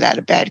can't even get out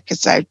of bed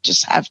because I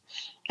just have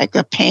like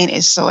the pain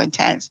is so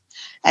intense.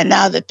 And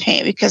now the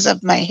pain, because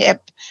of my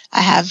hip,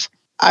 I have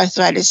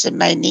arthritis in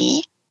my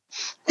knee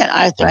and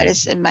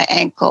arthritis in my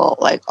ankle,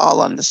 like all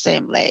on the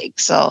same leg.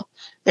 So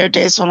there are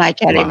days when I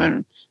can't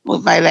even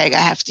move my leg. I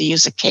have to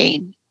use a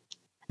cane.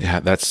 Yeah,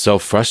 that's so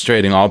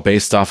frustrating, all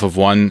based off of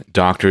one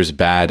doctor's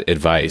bad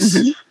advice.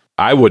 Mm-hmm.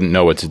 I wouldn't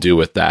know what to do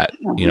with that.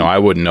 Mm-hmm. I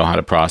wouldn't know how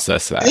to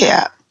process that.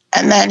 Yeah.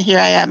 And then here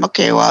I am.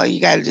 Okay, well,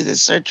 you got to do the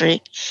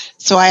surgery.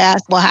 So I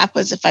asked, what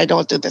happens if I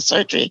don't do the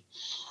surgery?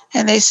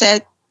 And they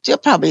said, you'll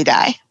probably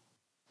die.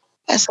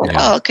 I said,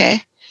 oh,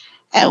 okay.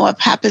 And what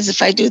happens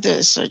if I do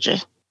the surgery?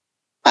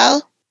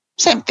 Well,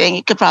 same thing.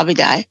 You could probably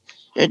die.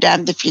 You're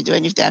damned if you do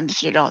and you're damned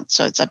if you don't.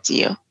 So it's up to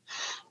you.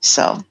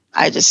 So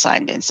I just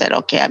signed and said,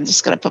 okay, I'm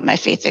just going to put my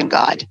faith in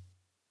God.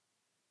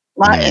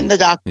 Not in the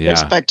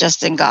doctors, but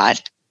just in God.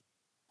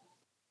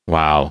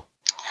 Wow.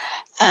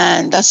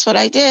 And that's what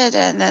I did.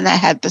 And then I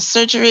had the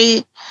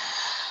surgery.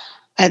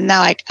 And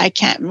now I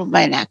can't move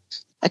my neck.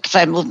 Like if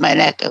I move my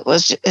neck,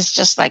 it's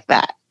just like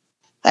that.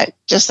 Like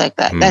just like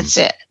that. That's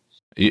it.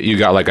 You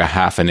got like a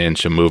half an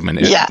inch of movement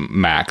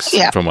max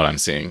from what I'm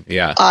seeing.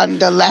 Yeah. On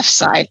the left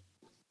side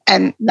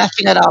and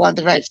nothing at all on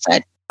the right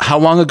side. How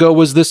long ago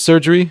was this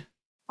surgery?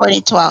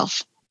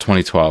 2012.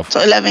 2012.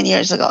 So 11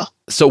 years ago.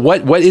 So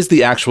what is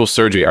the actual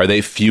surgery? Are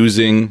they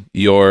fusing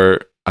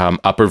your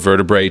upper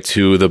vertebrae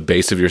to the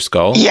base of your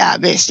skull? Yeah,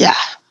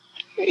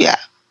 yeah.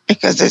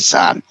 Because it's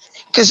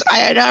because I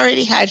had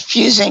already had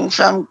fusing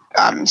from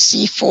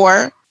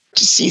C4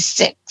 to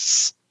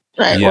C6,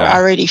 right? Yeah. Or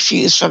already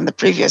fused from the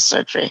previous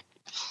surgery.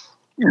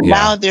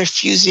 Now they're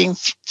fusing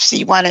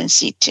C1 and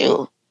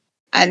C2,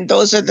 and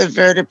those are the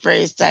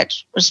vertebrae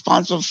that's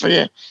responsible for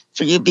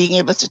you being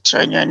able to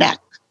turn your neck,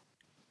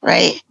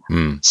 right?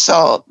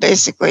 So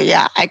basically,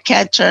 I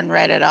can't turn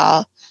right at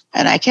all,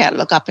 and I can't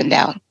look up and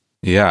down.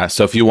 Yeah.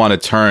 So if you want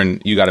to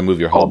turn, you got to move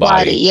your whole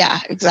body. Yeah,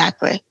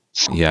 exactly.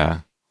 Yeah.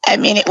 I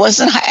mean, it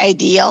wasn't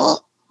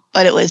ideal,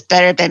 but it was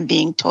better than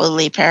being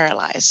totally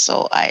paralyzed.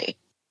 So I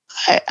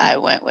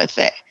went with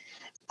it.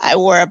 I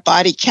wore a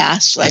body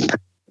cast like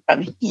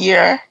from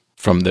here.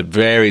 From the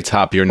very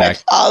top of your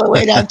neck. All the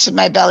way down to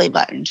my belly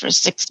button for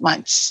 6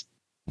 months.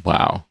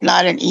 Wow.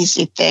 Not an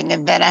easy thing.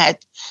 And then I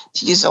had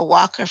to use a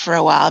walker for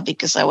a while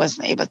because I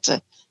wasn't able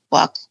to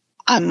walk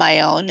on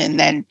my own, and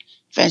then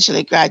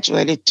eventually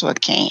graduated to a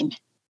cane.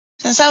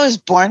 Since I was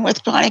born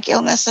with chronic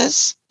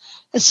illnesses,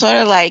 it's sort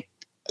of like,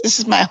 this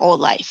is my whole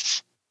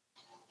life.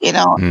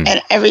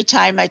 And every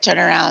time I turn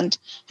around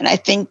and I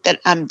think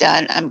that I'm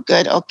done, I'm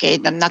good, okay,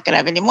 I'm not going to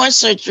have any more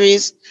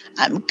surgeries,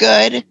 I'm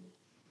good,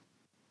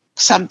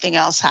 something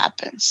else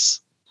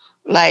happens,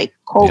 like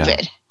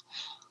COVID.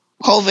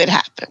 COVID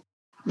happened.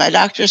 My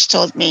doctors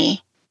told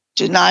me,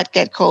 do not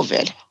get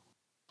COVID.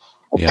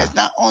 Because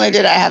not only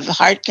did I have a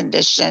heart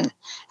condition,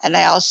 and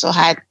I also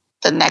had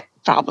the neck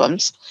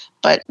problems,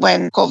 but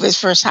when COVID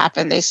first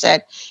happened, they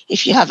said,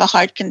 if you have a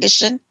heart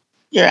condition,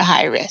 you're a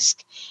high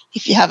risk.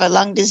 If you have a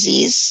lung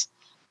disease,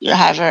 you're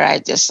high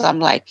variety. So I'm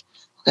like,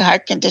 okay,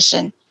 heart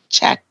condition,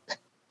 check.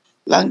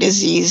 Lung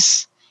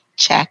disease,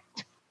 check.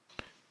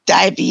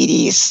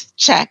 Diabetes,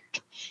 check.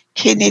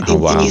 Kidney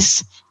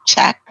disease,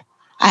 check.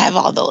 I have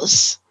all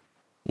those.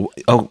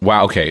 Oh,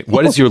 wow. Okay.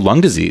 What is your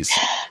lung disease?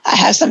 I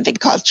have something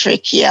called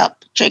trachea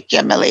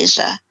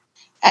malacia.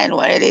 And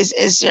what it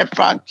is your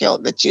bronchial,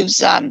 the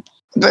tubes,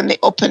 when they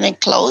open and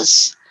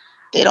close,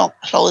 they don't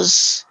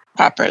close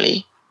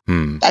properly.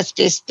 That's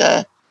just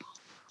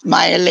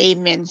my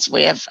layman's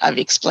way of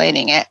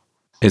explaining it.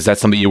 Is that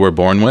something you were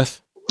born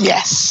with?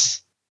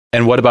 Yes.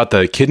 And what about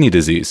the kidney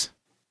disease?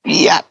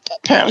 Yeah,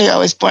 apparently I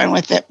was born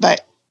with it,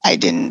 but I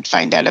didn't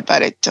find out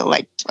about it till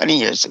like 20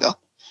 years ago.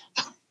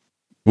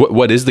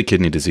 What is the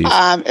kidney disease?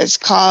 It's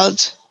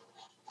called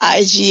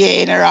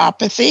IgA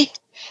nephropathy,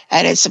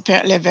 and it's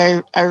apparently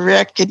a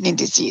rare kidney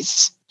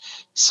disease.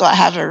 So I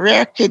have a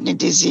rare kidney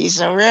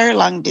disease, a rare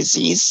lung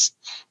disease.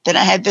 Then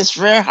I had this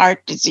rare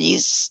heart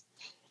disease,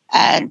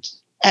 and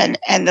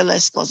the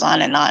list goes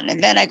on.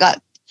 And then I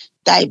got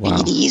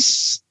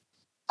diabetes,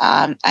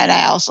 and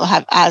I also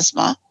have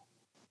asthma.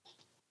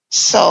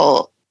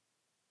 So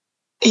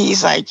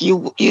he's like,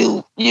 you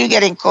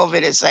getting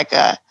COVID is like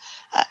a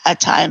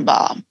time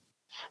bomb.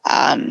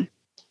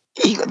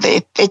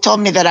 They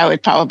told me that I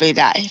would probably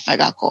die if I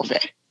got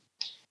COVID.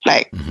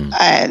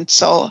 And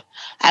so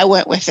I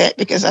went with it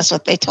because that's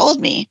what they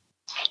told me.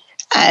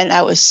 And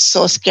I was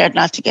so scared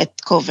not to get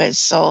COVID.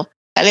 So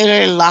I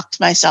literally locked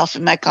myself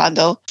in my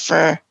condo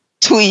for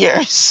 2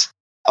 years,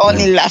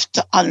 only left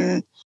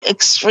on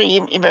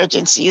extreme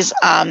emergencies.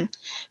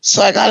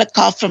 So I got a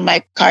call from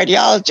my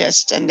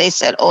cardiologist and they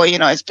said, oh,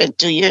 it's been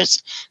 2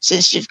 years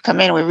since you've come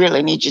in. We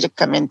really need you to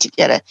come in to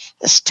get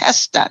this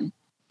test done.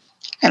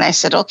 And I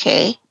said,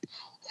 okay.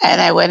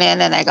 And I went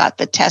in and I got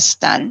the test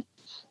done.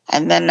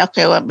 And then,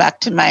 went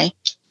back to my,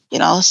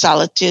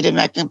 solitude in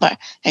my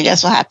compartment. And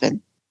guess what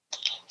happened?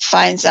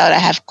 Finds out I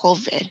have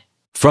COVID.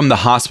 From the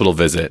hospital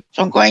visit?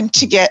 From going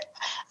to get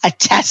a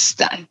test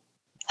done.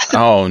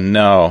 Oh,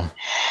 no.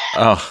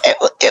 Oh.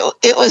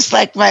 It was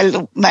like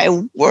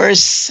my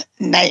worst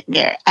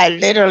nightmare. I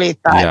literally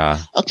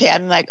thought,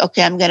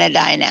 I'm going to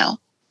die now.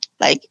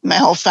 Like, my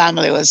whole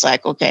family was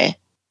like, okay.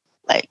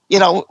 Like,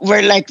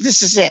 we're like,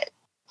 this is it.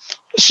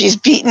 She's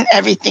beaten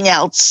everything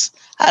else.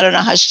 I don't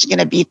know how she's going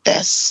to beat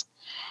this.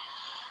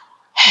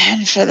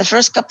 And for the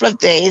first couple of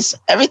days,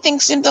 everything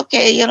seemed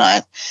okay.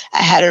 I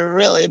had a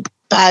really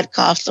bad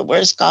cough, the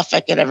worst cough I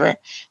could ever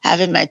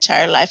have in my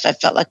entire life. I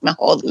felt like my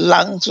whole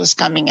lungs was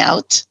coming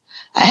out.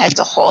 I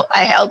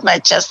held my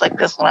chest like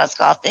this when I was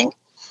coughing.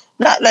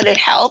 Not that it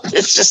helped.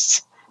 It's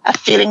just a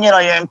feeling, you're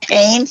in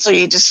pain. So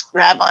you just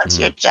grab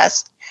onto your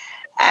chest.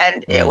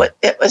 And it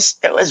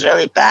was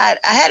really bad.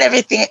 I had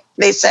everything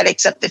they said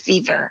except the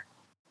fever.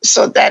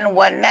 So then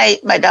one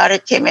night, my daughter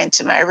came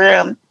into my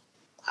room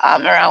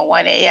around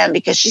 1 a.m.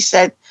 because she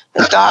said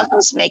the dog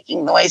was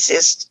making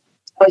noises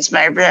towards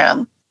my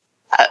room.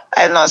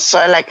 So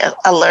I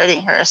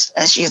alerting her,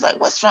 and she's like,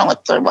 "What's wrong with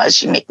her? Why is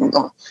she making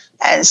them?"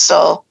 And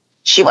so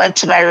she went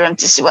to my room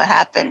to see what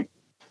happened.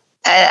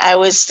 And I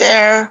was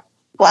there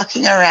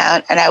walking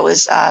around, and I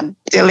was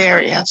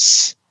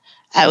delirious.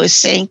 I was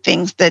saying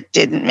things that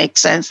didn't make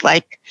sense,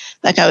 like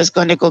I was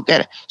going to go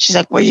get. She's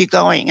like, "Where are you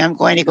going?" I'm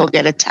going to go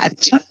get a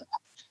tattoo.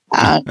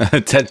 A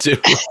tattoo.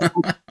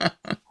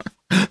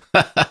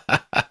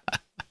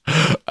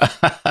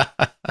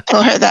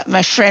 Told her that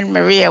my friend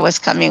Maria was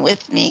coming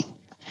with me,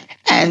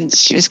 and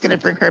she was going to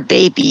bring her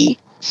baby.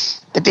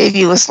 The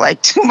baby was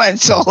like 2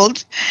 months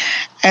old,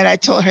 and I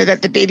told her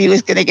that the baby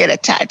was going to get a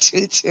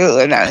tattoo too.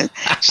 And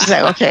she's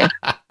like, "Okay,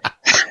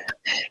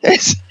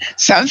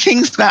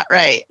 something's not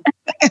right."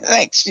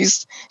 Like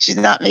she's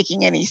not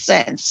making any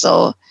sense.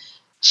 So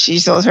she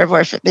told her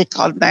boyfriend. They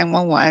called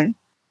 911.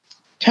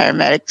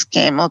 Paramedics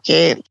came,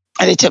 okay, and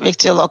they took me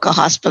to the local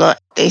hospital.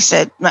 They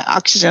said my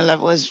oxygen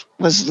level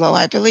was low,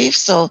 I believe.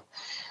 So,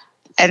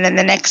 and then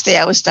the next day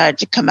I was starting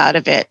to come out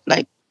of it,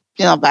 like,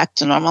 back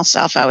to normal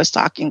self. I was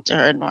talking to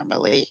her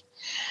normally.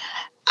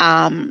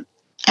 And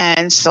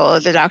so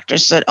the doctor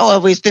said, oh,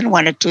 within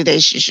 1 or 2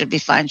 days, she should be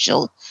fine.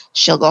 She'll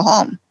go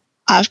home.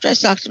 After I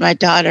talked to my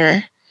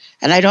daughter,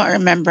 and I don't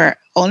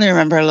only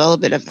remember a little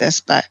bit of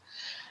this, but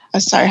I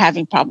started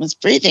having problems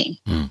breathing.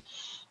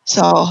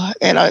 So,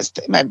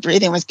 my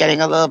breathing was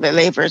getting a little bit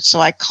labored. So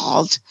I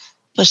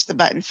pushed the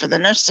button for the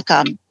nurse to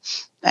come,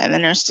 and the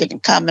nurse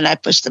didn't come. And I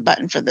pushed the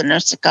button for the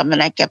nurse to come,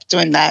 and I kept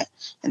doing that,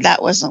 and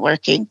that wasn't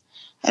working.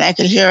 And I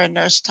could hear a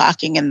nurse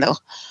talking, and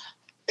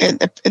in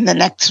the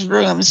next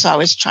room. So I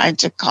was trying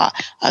to call.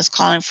 I was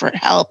calling for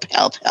help,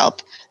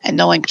 and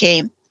no one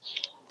came.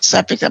 So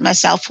I picked up my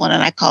cell phone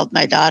and I called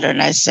my daughter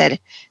and I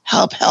said,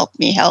 help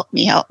me.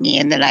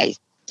 And then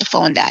the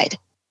phone died.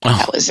 Oh.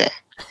 That was it.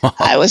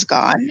 I was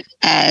gone.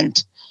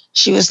 And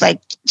she was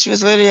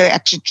literally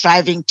actually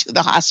driving to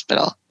the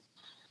hospital.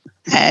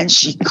 And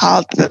she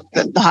called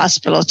the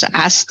hospital to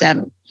ask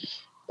them,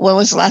 when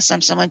was the last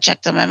time someone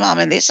checked on my mom?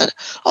 And they said,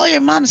 oh,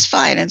 your mom's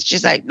fine. And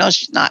she's like, no,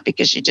 she's not,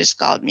 because she just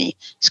called me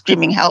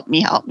screaming, help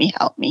me.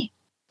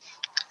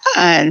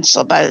 And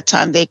so by the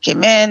time they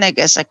came in, I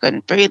guess I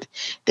couldn't breathe.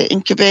 They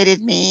incubated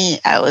me.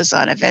 I was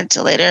on a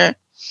ventilator.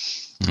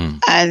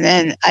 And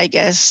then I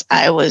guess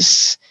I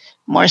was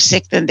more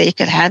sick than they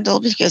could handle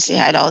because they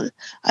had all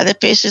other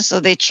patients. So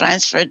they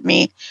transferred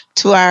me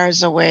 2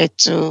 hours away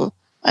to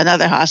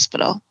another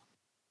hospital.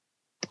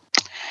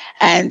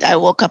 And I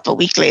woke up a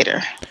week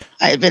later.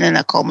 I had been in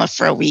a coma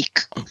for a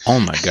week. Oh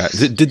my God.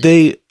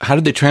 How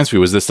did they transfer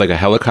you? Was this like a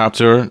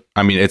helicopter?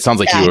 I mean, it sounds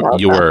like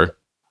you were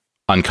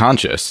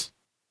unconscious.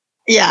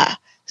 Yeah.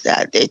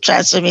 They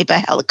transferred me by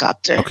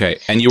helicopter. Okay.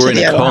 And you were in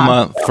a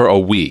coma for a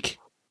week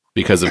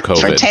because of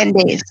COVID. For 10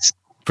 days.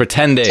 For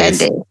 10 days. 10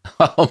 days.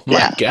 Oh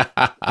my God.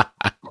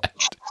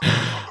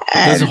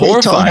 And That's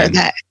horrifying.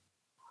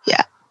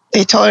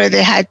 They told her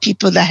they had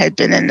people that had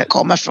been in the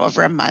coma for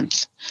over a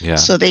month. Yeah.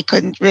 So they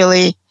couldn't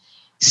really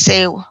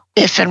say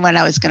if and when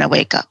I was going to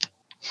wake up.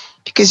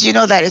 Because you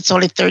know that it's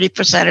only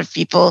 30% of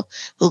people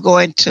who go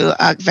into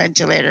a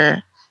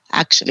ventilator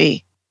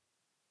actually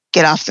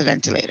get off the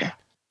ventilator.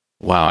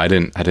 Wow, I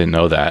didn't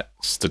know that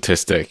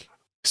statistic.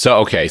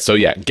 So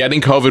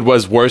getting COVID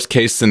was worst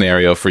case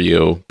scenario for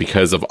you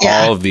because of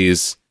all of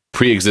these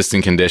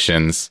pre-existing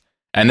conditions.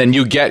 And then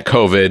you get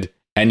COVID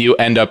and you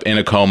end up in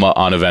a coma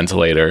on a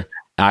ventilator.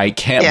 I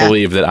can't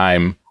believe that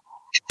I'm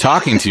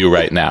talking to you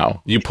right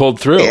now. You pulled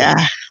through.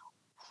 Yeah,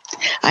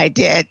 I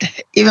did.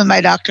 Even my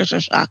doctors were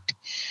shocked.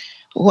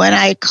 When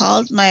I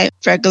called my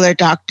regular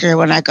doctor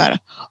when I got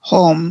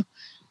home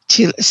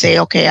to say,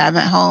 okay, I'm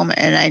at home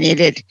and I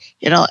needed,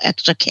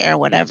 extra care,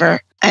 whatever.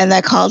 And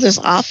I called his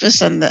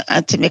office and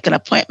to make an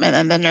appointment.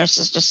 And the nurse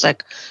is just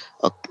like,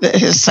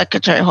 his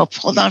secretary,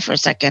 hold on for a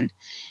second.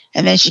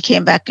 And then she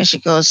came back and she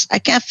goes, I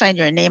can't find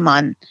your name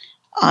on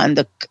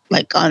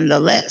the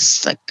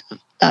list,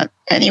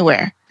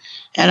 anywhere.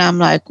 And I'm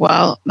like,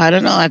 well, I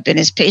don't know. I've been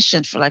his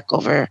patient for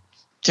over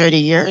 30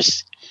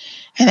 years.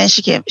 And then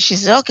she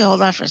said, okay,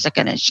 hold on for a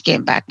second. And she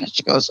came back and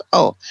she goes,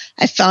 oh,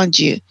 I found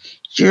you.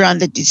 You're on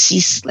the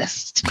deceased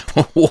list.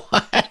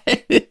 What?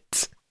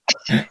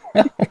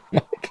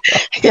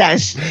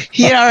 Yes.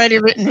 He had already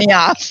written me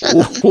off.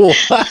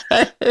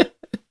 What?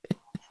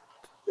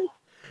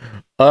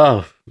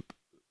 Oh,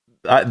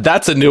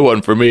 that's a new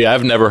one for me.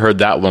 I've never heard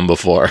that one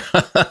before.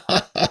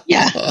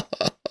 Yeah.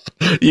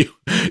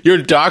 Your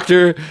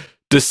doctor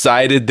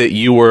decided that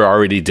you were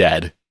already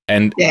dead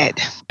and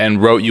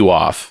wrote you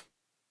off.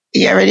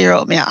 He already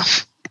wrote me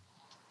off.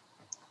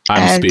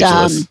 I'm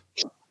speechless.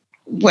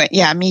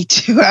 Me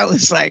too. I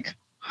was like,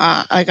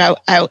 huh?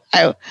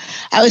 I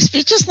was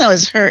speechless and I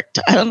was hurt.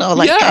 I don't know.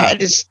 I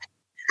just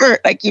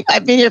hurt.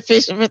 I've been your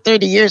patient for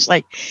 30 years.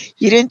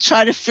 You didn't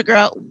try to figure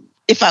out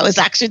if I was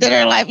actually dead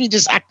or alive. You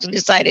just actually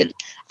decided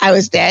I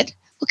was dead.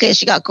 Okay,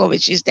 she got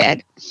COVID. She's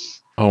dead.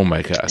 Oh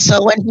my God.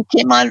 So when he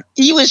came on,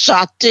 he was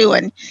shocked too.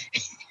 And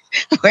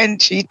when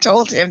she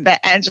told him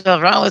that Angela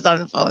Brown was on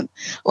the phone,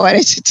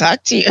 wanted to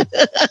talk to you.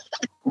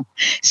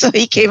 So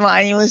he came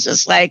on, he was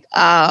just like,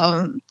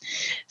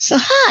 so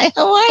hi,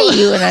 how are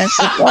you? And I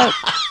said, well,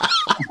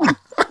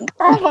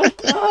 oh my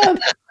God.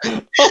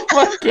 Oh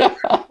my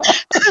God.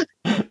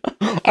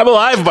 I'm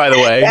alive, by the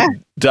way,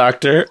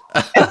 doctor.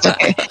 It's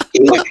okay.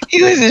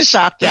 He was in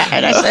shock,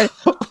 And I said,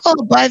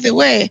 oh, by the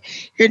way,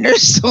 your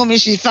nurse told me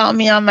she found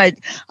me on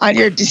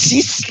your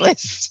deceased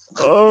list.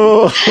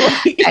 Oh.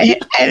 And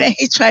then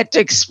he tried to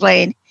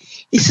explain.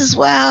 He says,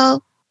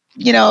 well,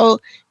 you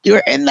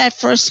were in that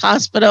first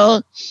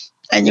hospital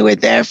and you were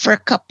there for a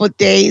couple of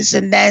days.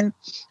 And then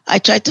I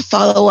tried to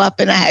follow up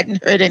and I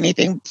hadn't heard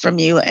anything from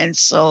you. And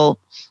so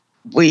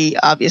we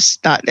obviously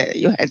thought that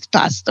you had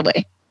passed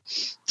away.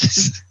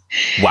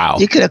 Wow.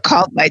 You could have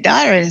called my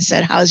daughter and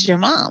said, how's your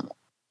mom?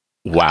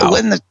 Wow.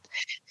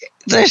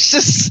 There's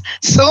just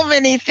so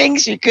many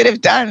things you could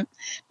have done.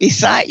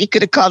 Besides, you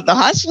could have called the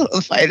hospital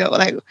to find out,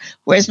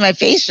 where's my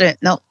patient?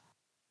 No.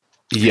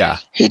 Yeah.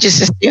 He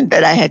just assumed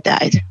that I had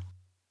died.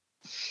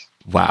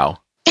 Wow.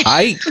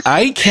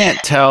 I can't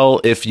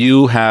tell if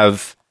you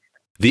have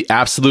the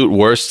absolute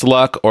worst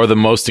luck or the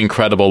most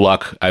incredible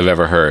luck I've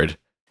ever heard.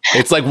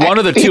 It's one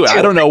of the two.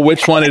 I don't know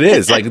which one it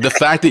is. The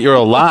fact that you're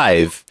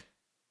alive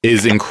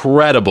is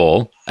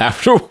incredible. And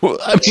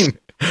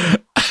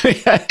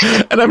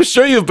I'm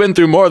sure you've been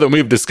through more than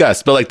we've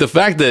discussed, but the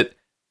fact that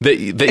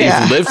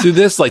you've lived through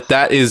this,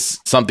 that is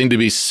something to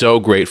be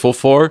so grateful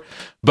for.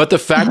 But the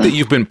fact that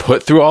you've been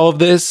put through all of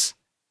this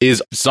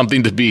is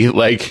something to be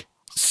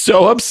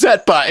so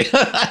upset by.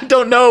 I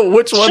don't know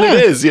which one it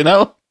is,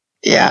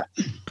 Yeah.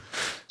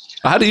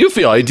 How do you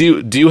feel?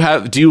 Do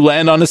you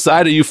land on the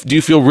side? Do you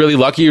feel really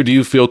lucky, or do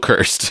you feel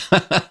cursed?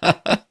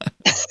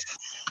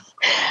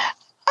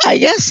 I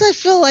guess I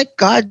feel like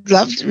God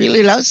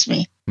really loves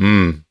me.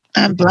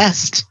 I'm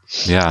blessed.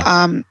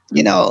 Yeah.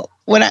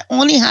 When I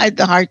only had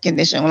the heart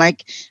condition,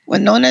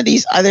 when none of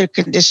these other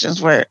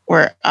conditions were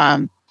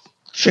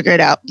figured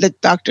out, the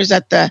doctors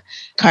at the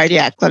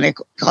cardiac clinic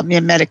called me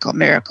a medical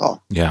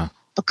miracle. Yeah.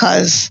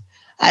 Because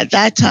at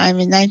that time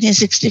in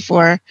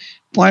 1964,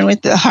 born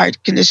with the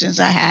heart conditions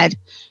I had,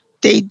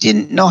 they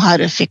didn't know how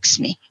to fix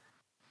me,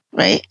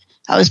 right?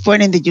 I was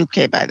born in the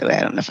UK, by the way.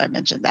 I don't know if I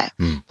mentioned that.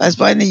 I was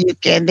born in the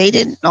UK and they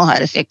didn't know how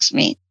to fix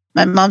me.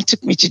 My mom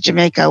took me to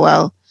Jamaica.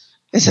 Well,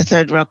 it's a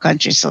third world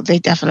country, so they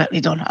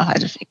definitely don't know how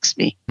to fix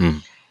me.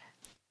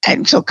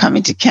 And so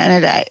coming to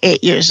Canada at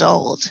 8 years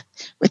old,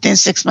 within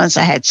 6 months,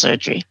 I had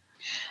surgery.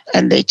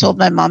 And they told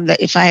my mom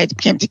that if I had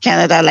came to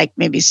Canada, like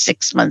maybe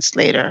 6 months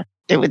later,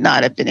 they would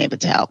not have been able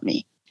to help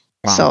me.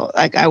 Wow. So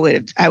I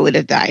would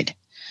have died.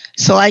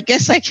 So I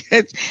guess I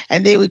could,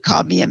 and they would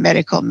call me a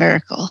medical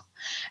miracle.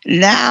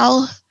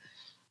 Now,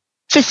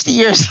 50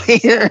 years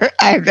later,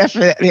 I'm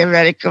definitely a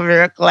medical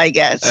miracle, I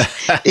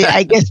guess.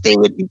 I guess they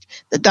would be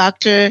the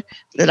doctor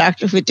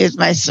who did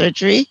my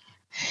surgery.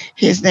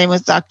 His name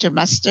was Dr.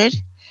 Mustard,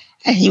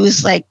 and he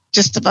was like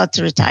just about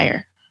to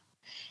retire.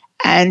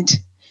 And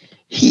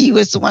he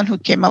was the one who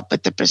came up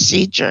with the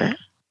procedure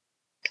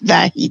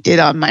that he did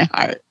on my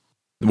heart.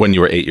 When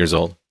you were 8 years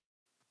old?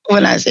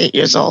 When I was 8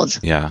 years old.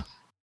 Yeah.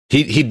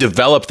 He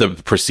developed the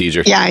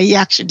procedure. Yeah, he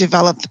actually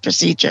developed the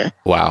procedure.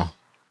 Wow.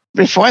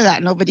 Before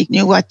that, nobody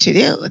knew what to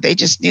do. They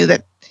just knew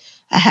that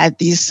I had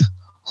these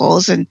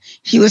holes, and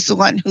he was the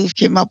one who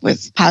came up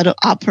with how to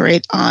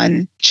operate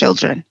on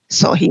children.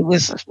 So he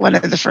was one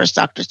of the first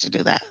doctors to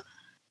do that.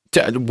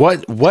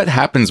 What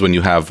happens when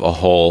you have a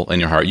hole in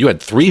your heart? You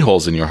had 3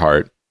 holes in your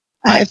heart.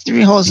 I had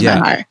 3 holes in my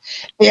heart.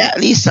 Yeah, at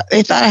least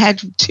they thought I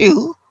had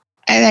 2.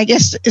 And I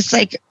guess it's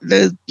like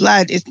the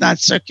blood is not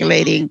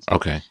circulating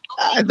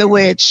the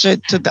way it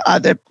should to the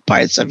other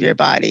parts of your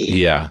body.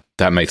 Yeah,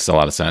 that makes a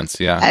lot of sense.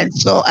 Yeah. And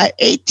so at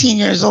 18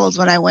 years old,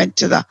 when I went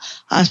to the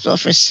hospital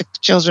for sick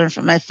children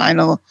for my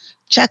final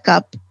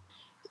checkup,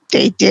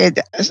 they did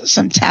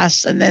some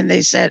tests. And then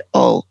they said,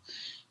 oh,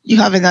 you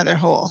have another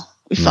hole.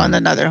 We found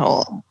another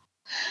hole.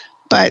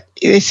 But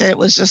they said it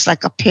was just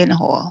like a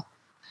pinhole.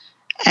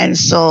 And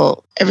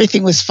so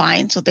everything was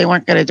fine. So they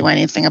weren't going to do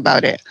anything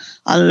about it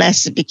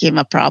unless it became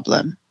a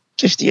problem.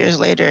 50 years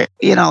later,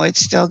 it's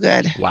still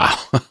good. Wow.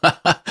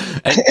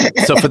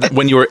 So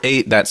when you were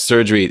 8, that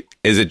surgery,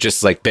 is it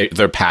just like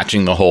they're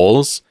patching the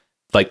holes?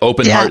 Like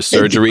open heart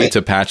surgery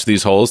to patch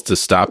these holes to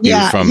stop you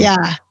from,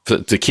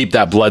 to keep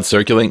that blood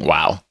circulating?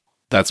 Wow.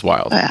 That's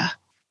wild. Yeah.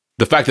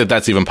 The fact that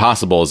that's even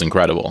possible is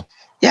incredible.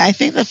 Yeah, I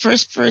think the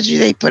first surgery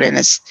they put in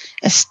a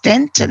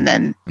stent, and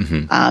then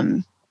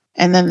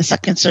the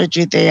second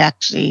surgery they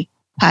actually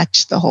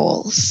patched the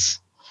holes.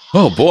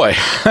 Oh boy.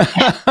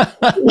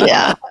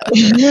 Yeah.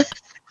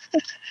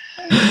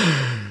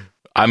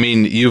 I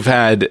mean, you've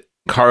had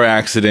car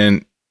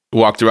accident,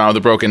 walked around with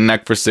a broken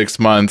neck for 6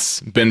 months,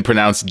 been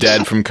pronounced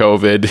dead from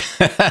COVID,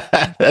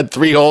 had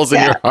 3 holes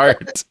in your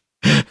heart.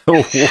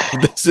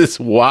 This is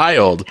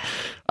wild.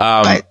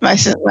 My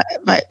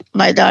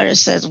daughter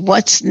says,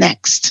 "What's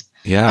next?"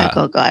 Yeah. I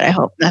go, God, I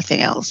hope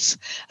nothing else.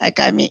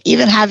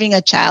 Even having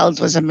a child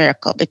was a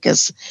miracle,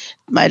 because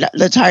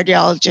the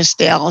cardiologist,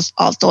 they all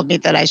told me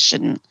that I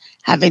shouldn't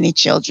have any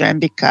children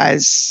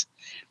because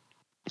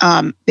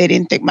they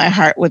didn't think my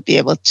heart would be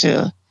able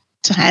to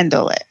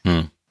handle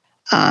it.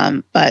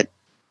 But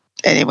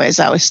anyways,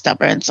 I was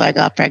stubborn, so I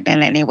got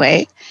pregnant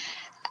anyway,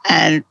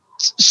 and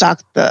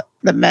shocked the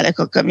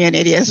medical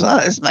community as well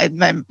as my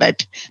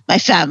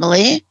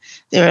family.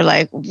 They were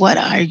like, "What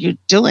are you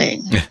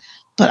doing?"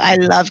 But I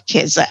love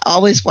kids. I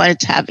always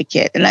wanted to have a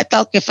kid. And I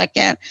thought if I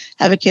can't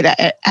have a kid,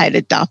 I'd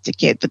adopt a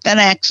kid. But then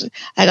I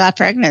got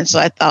pregnant. So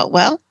I thought,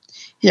 well,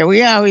 here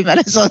we are. We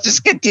might as well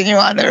just continue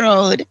on the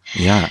road.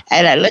 Yeah.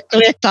 And I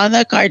literally found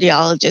a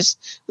cardiologist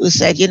who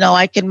said,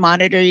 I can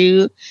monitor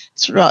you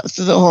through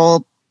the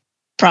whole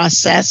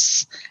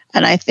process.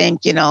 And I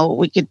think,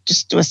 we could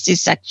just do a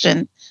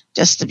C-section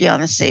just to be on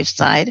the safe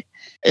side.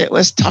 It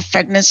was tough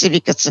pregnancy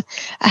because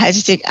I had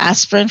to take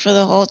aspirin for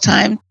the whole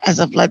time as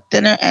a blood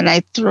thinner, and I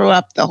threw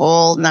up the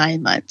whole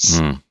 9 months.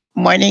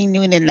 Morning,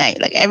 noon, and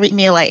night. Like every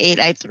meal I ate,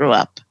 I threw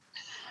up.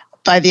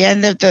 By the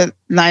end of the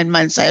 9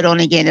 months, I had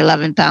only gained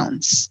 11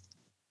 pounds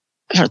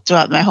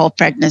throughout my whole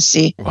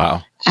pregnancy.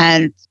 Wow.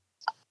 And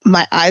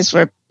my eyes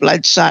were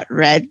bloodshot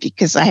red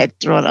because I had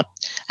thrown up.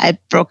 I had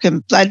broken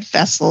blood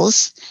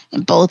vessels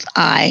in both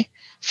eye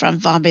from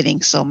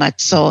vomiting so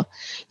much. So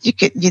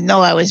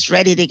I was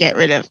ready to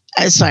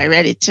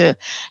ready to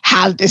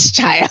have this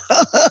child.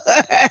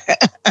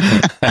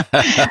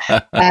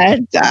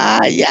 And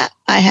I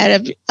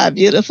had a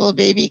beautiful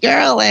baby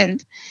girl,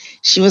 and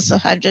she was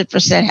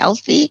 100%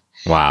 healthy.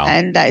 Wow.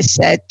 And I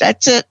said,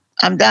 that's it.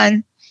 I'm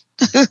done.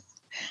 The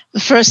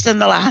first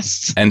and the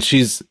last. And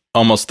she's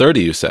almost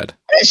 30, you said?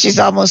 She's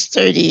almost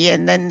 30.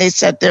 And then they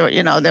said there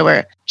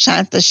were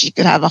chances she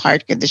could have a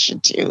heart condition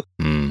too.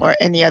 or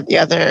any of the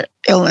other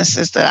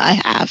illnesses that I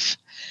have.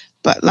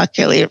 But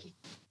luckily,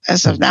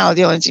 as of now,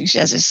 the only thing she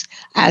has is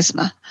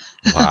asthma.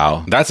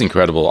 Wow. That's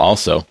incredible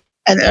also.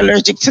 And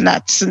allergic to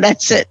nuts, and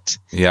that's it.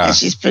 Yeah. And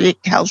she's pretty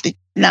healthy.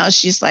 Now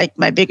she's like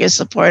my biggest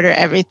supporter.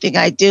 Everything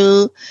I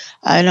do,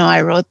 I know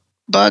I wrote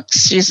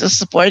books. She's so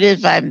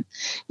supportive. I'm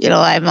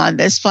on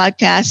this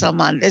podcast.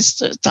 I'm on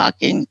this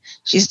talking.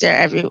 She's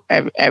there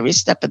every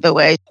step of the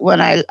way.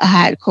 When I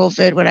had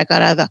COVID, when I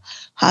got out of the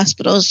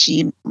hospital,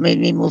 she made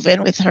me move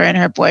in with her and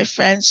her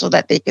boyfriend so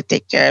that they could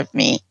take care of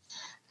me.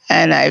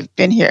 And I've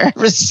been here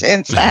ever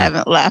since. I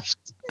haven't left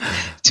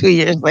 2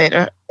 years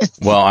later.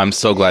 Well, I'm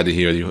so glad to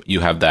hear you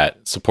have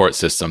that support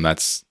system.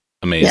 That's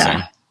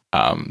amazing.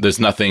 Yeah. There's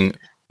nothing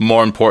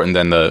more important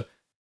than the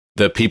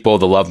people,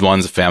 the loved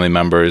ones, family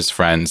members,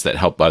 friends that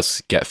help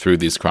us get through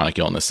these chronic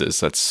illnesses.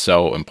 That's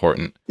so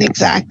important.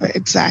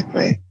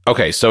 Exactly.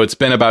 Okay, so it's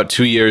been about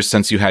 2 years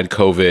since you had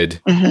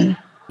COVID.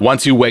 Mm-hmm.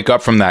 Once you wake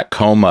up from that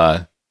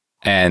coma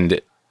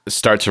and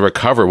start to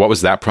recover, what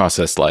was that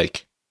process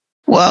like?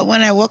 Well,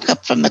 when I woke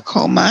up from the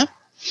coma,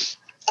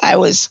 I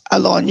was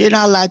alone. You're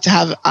not allowed to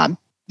have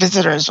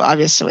visitors,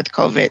 obviously, with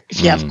COVID,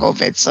 if you have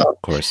COVID. So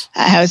of course.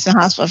 I was in the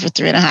hospital for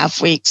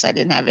 3.5 weeks. I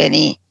didn't have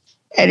any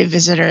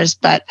visitors,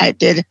 but I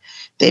did.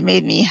 They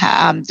made me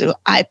do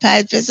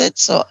iPad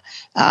visits. So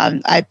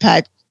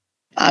iPad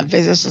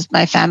visits with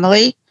my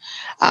family.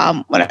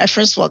 When I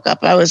first woke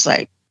up, I was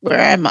like, where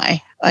am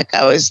I? Like,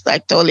 I was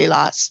like totally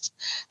lost.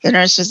 The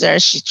nurse was there.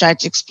 She tried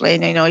to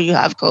explain, you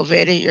have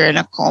COVID, you're in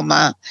a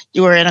coma.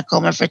 You were in a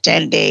coma for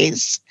 10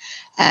 days.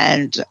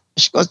 And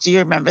she goes, do you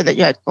remember that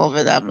you had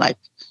COVID? I'm like,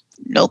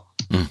 nope.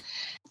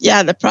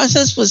 Yeah, the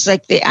process was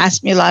like, they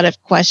asked me a lot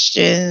of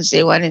questions.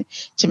 They wanted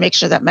to make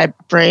sure that my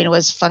brain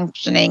was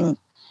functioning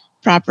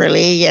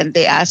properly. And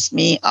they asked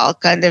me all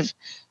kind of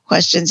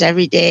questions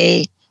every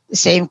day, the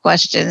same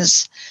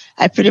questions.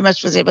 I pretty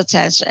much was able to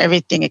answer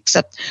everything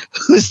except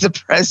who's the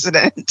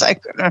president. I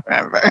couldn't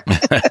remember.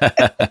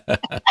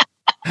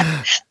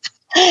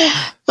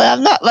 But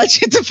I'm not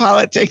much into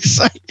politics,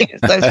 so I guess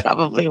that's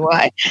probably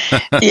why.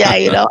 Yeah,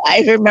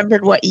 I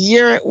remembered what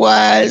year it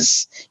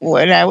was,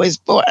 when I was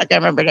born. I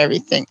remembered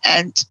everything.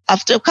 And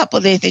after a couple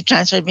of days, they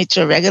transferred me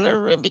to a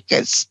regular room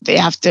because they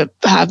have to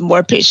have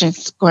more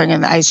patients going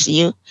in the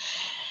ICU.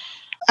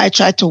 I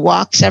tried to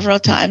walk several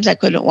times. I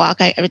couldn't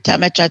walk. Every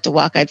time I tried to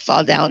walk, I'd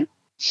fall down.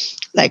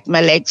 Like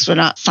my legs were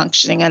not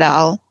functioning at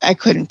all. I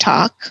couldn't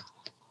talk.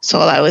 So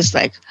I was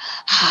like,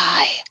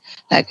 hi.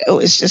 Like it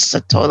was just a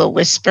total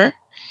whisper.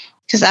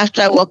 Because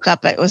after I woke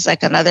up, it was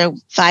like another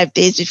 5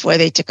 days before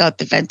they took out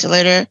the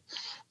ventilator.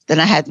 Then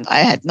I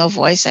had no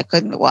voice. I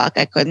couldn't walk.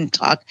 I couldn't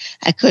talk.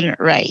 I couldn't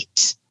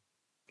write.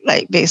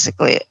 Like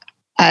basically.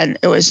 And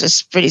it was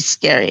just pretty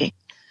scary.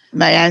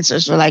 My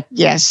answers were like,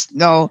 yes,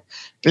 no,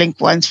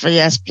 blink once for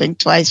yes, blink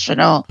twice for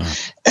no.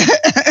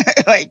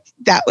 Like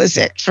that was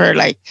it for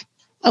like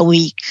a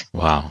week.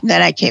 Wow.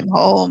 Then I came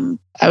home.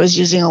 I was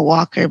using a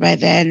walker by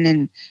then,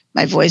 and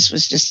my voice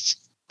was just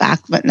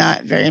back, but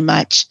not very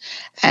much.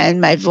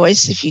 And my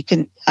voice, if you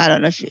can, I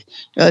don't know if you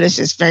notice,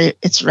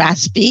 it's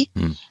raspy.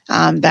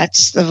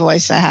 That's the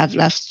voice I have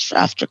left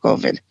after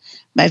COVID.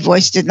 My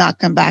voice did not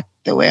come back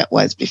the way it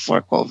was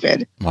before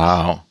COVID.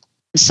 Wow.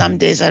 Some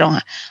days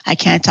I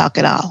can't talk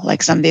at all.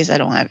 Like some days I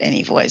don't have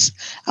any voice.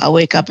 I'll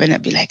wake up and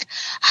it'll be like,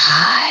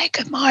 hi,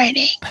 good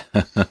morning.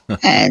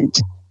 And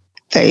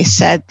they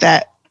said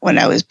that when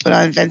I was put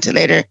on a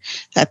ventilator,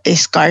 that they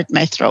scarred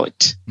my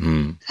throat.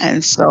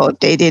 And so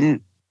they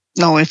didn't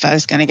know if I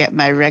was going to get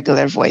my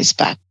regular voice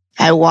back.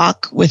 I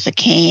walk with a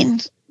cane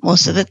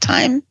most of the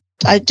time.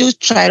 I do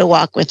try to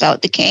walk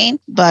without the cane,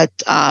 but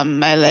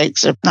my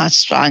legs are not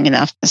strong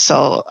enough.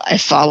 So I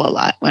fall a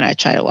lot when I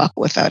try to walk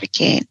without a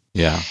cane.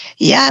 Yeah.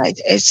 Yeah,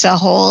 it's a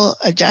whole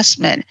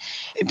adjustment.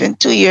 It's been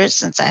 2 years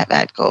since I have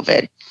had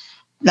COVID.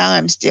 Now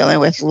I'm dealing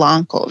with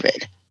long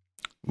COVID.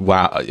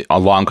 Wow. A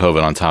long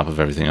COVID on top of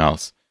everything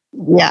else.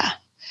 Yeah.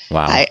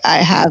 Wow. I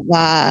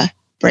have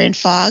brain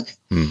fog.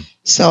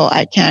 So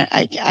I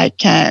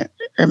can't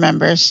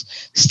remember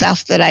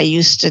stuff that I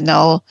used to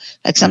know.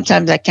 Like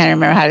sometimes I can't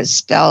remember how to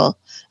spell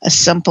a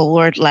simple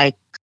word like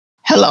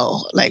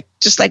hello, like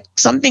just like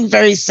something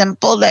very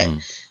simple that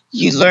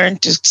you learn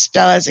to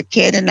spell as a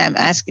kid. And I'm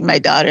asking my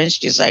daughter, and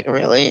she's like,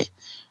 "Really?"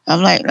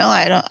 I'm like, "No,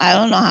 I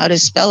don't know how to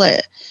spell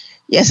it."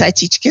 Yes, I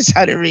teach kids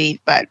how to read,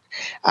 but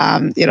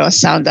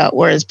sound out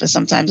words. But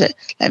sometimes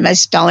my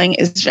spelling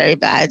is very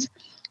bad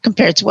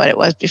compared to what it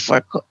was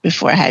before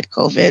I had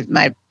COVID.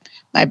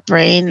 My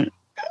brain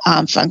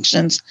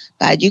functions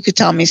bad. You could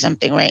tell me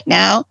something right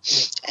now,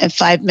 and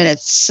 5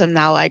 minutes from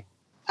now, I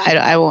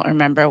won't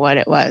remember what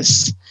it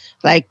was.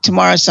 Like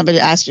tomorrow, somebody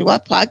asks me,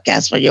 "What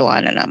podcast were you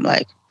on?" And I'm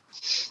like,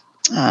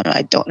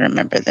 I don't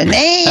remember the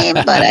name,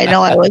 but I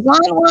know I was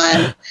on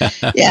one.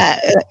 Yeah,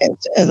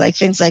 it's like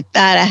things like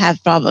that. I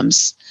have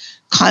problems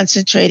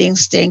concentrating,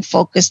 staying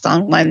focused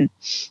on one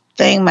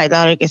thing. My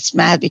daughter gets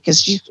mad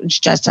because she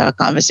tries to have a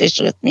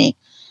conversation with me.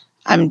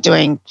 I'm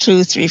doing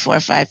 2, 3,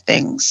 4, 5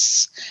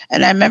 things.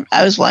 And I remember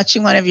I was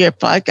watching one of your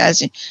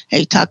podcasts and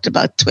you talked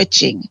about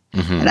twitching.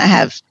 And I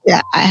have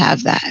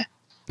that.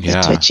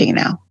 the twitching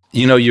now.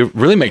 You know, you're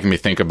really making me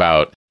think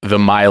about the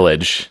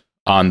mileage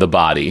on the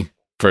body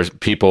for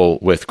people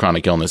with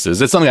chronic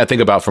illnesses. It's something I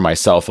think about for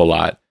myself a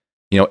lot.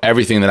 You know,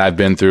 everything that I've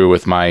been through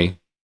with my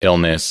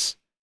illness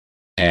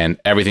and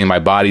everything my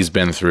body's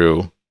been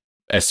through,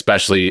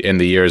 especially in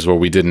the years where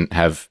we didn't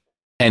have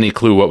any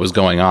clue what was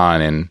going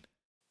on and,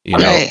 you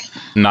know,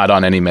 not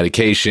on any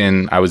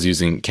medication. I was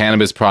using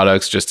cannabis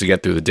products just to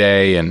get through the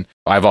day. And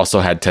I've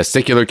also had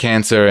testicular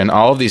cancer and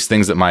all of these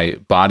things that my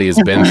body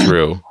has been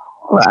through.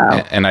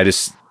 Wow. And I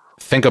just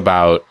think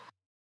about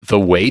the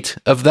weight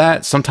of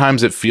that.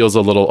 Sometimes it feels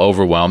a little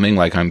overwhelming,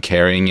 like I'm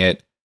carrying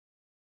it,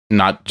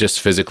 not just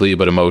physically,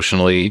 but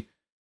emotionally.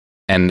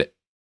 And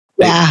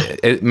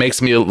it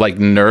makes me like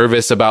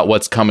nervous about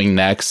what's coming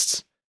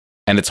next.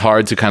 And it's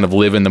hard to kind of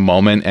live in the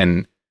moment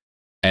and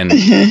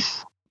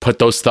put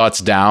those thoughts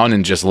down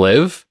and just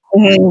live.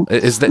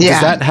 Does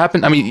that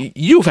happen? I mean,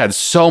 you've had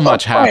so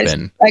much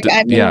happen. Like,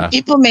 I mean,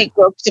 people make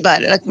jokes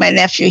about it. Like my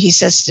nephew, he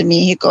says to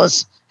me, he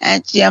goes,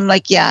 Auntie, I'm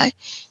like, yeah.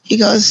 He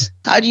goes,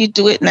 how do you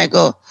do it? And I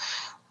go,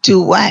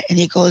 do what? And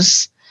he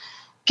goes,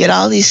 get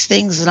all these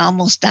things and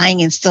almost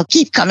dying and still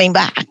keep coming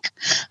back.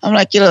 I'm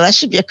like, you know, that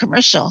should be a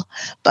commercial.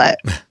 But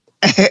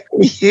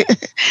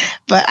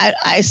but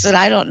I said,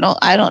 I don't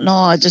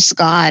know, just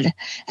God.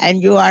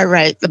 And you are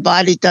right. The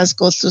body does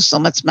go through so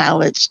much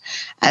mileage.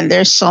 And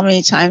there's so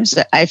many times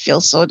that I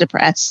feel so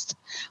depressed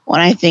when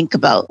I think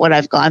about what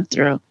I've gone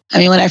through. I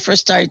mean, when I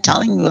first started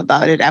telling you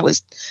about it, I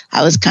was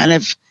kind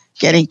of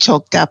getting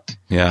choked up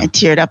and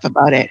teared up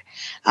about it.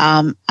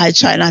 I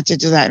try not to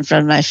do that in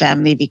front of my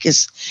family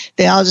because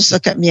they all just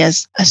look at me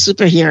as a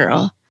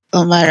superhero.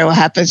 No matter what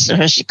happens to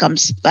her, she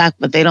comes back,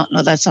 but they don't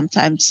know that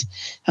sometimes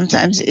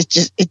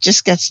it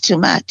just gets too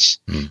much.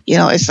 You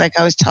know, it's like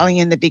I was telling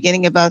you in the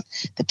beginning about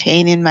the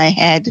pain in my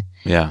head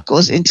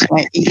goes into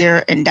my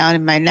ear and down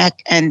in my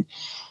neck, and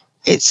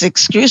it's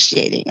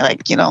excruciating.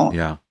 Like, you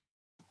know,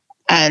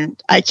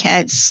 and I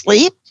can't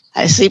sleep.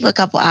 I sleep a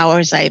couple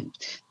hours.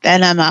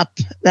 Then I'm up.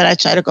 Then I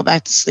try to go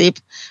back to sleep.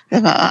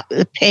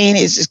 The pain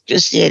is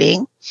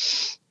excruciating.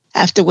 I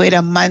have to wait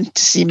a month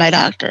to see my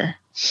doctor.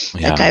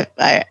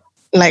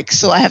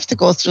 So I have to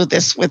go through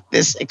this with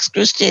this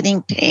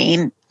excruciating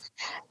pain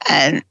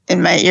and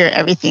in my ear,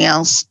 everything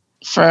else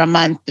for a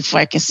month before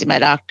I can see my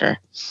doctor.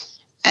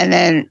 And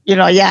then, you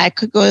know, I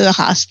could go to the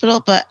hospital,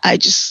 but I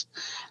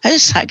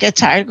get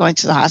tired going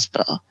to the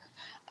hospital.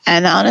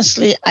 And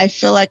honestly, I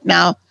feel like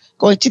now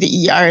going to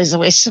the ER is a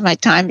waste of my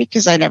time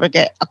because I never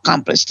get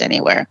accomplished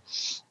anywhere.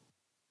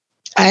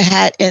 I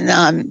had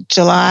in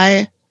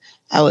July,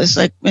 I was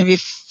like maybe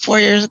 4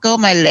 years ago,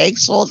 my leg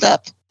swelled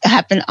up. It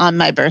happened on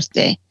my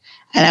birthday.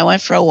 And I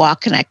went for a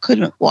walk and I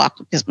couldn't walk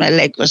because my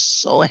leg was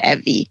so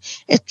heavy.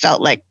 It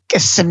felt like a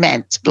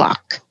cement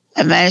block.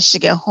 I managed to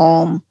get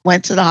home,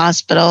 went to the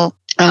hospital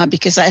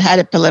because I had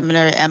a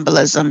pulmonary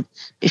embolism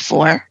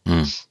before.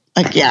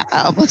 I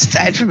almost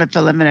died from a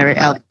pulmonary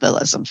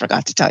embolism.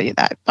 Forgot to tell you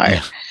that part.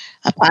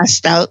 I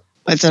passed out,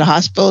 went to the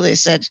hospital. They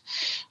said,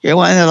 you're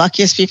one of the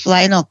luckiest people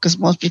I know because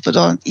most people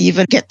don't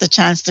even get the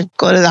chance to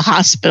go to the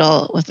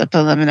hospital with a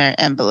pulmonary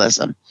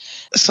embolism.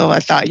 So I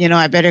thought, you know,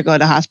 I better go to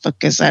the hospital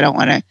because I don't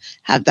want to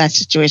have that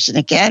situation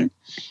again.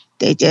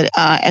 They did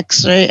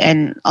X-ray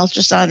and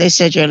ultrasound. They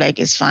said, your leg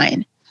is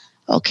fine.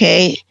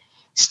 Okay,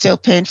 still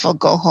painful,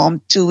 go home.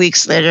 2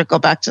 weeks later, go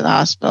back to the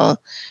hospital.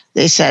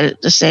 They said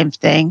the same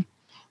thing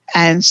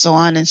and so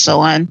on and so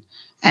on.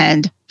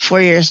 And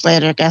 4 years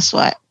later, guess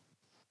what?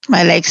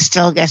 My leg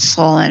still gets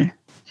swollen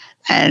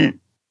and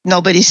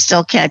nobody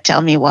still can't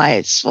tell me why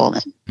it's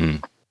swollen.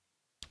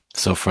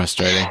 So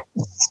frustrating.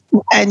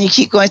 And you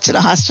keep going to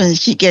the hospital and you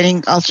keep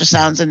getting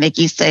ultrasounds and they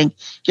keep saying,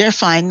 you're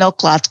fine, no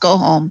clots, go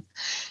home.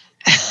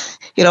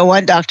 You know,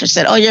 one doctor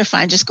said, oh, you're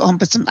fine, just go home,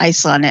 put some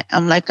ice on it.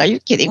 I'm like, are you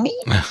kidding me?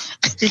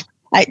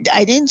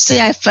 I didn't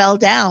say I fell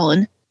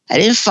down. I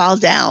didn't fall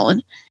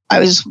down.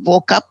 I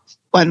woke up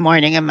one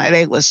morning and my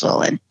leg was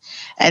swollen.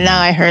 And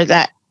now I heard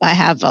that I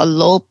have a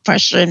low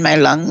pressure in my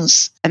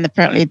lungs, and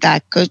apparently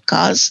that could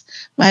cause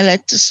my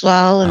leg to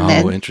swell. And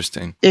then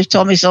interesting. They've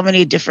told me so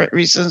many different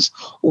reasons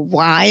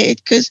why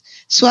it could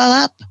swell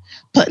up,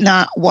 but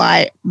not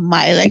why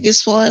my leg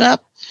is swollen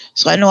up.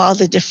 So I know all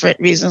the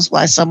different reasons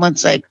why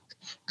someone's leg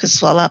could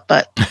swell up,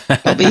 but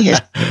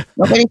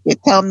nobody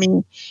could tell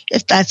me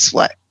if that's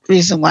what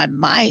reason why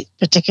my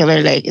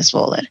particular leg is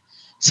swollen.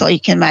 So you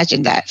can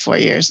imagine that 4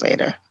 years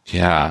later.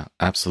 Yeah,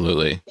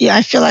 absolutely. Yeah,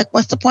 I feel like,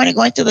 what's the point of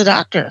going to the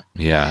doctor?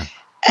 Yeah.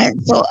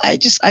 And so I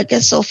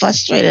get so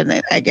frustrated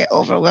and I get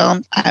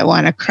overwhelmed. I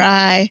want to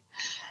cry.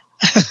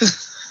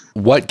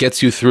 What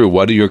gets you through?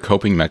 What are your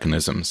coping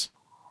mechanisms?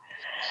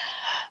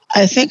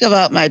 I think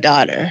about my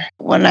daughter.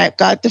 When I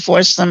got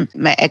divorced from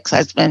my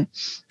ex-husband,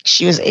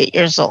 she was 8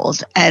 years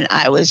old. And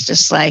I was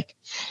just like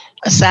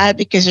sad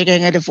because you're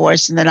getting a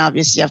divorce. And then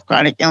obviously you have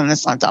chronic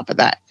illness on top of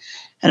that.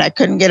 And I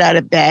couldn't get out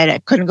of bed. I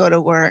couldn't go to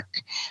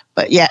work.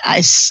 But yet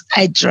I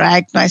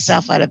dragged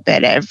myself out of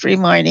bed every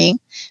morning,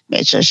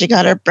 made sure she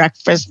got her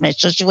breakfast, made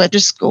sure she went to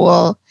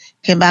school,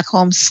 came back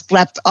home,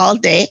 slept all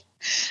day.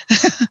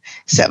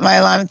 Set my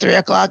alarm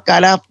 3:00,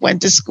 got up,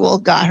 went to school,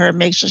 got her,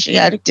 make sure she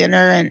had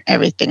dinner and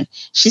everything.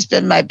 She's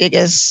been my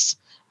biggest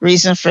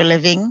reason for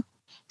living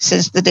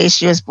since the day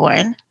she was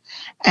born.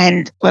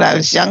 And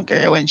when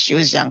she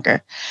was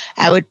younger,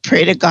 I would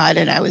pray to God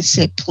and I would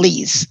say,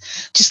 please,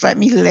 just let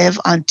me live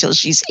until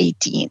she's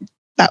 18.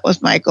 That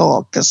was my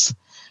goal because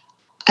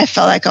I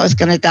felt like I was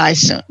going to die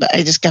soon. But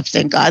I just kept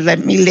saying, God, let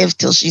me live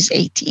till she's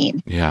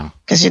 18. Yeah.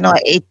 Because,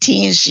 at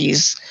 18,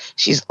 she's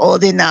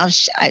old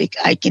enough.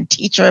 I can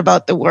teach her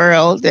about the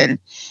world and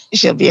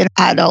she'll be an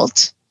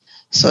adult,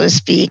 so to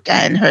speak.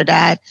 And her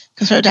dad,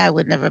 because her dad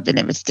would never have been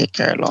able to take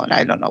care alone.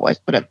 I don't know what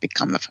would have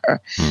become of her.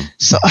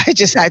 So I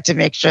just had to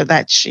make sure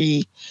that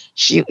she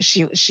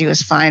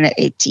was fine at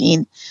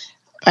 18.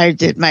 I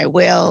did my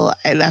will.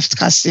 I left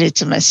custody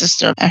to my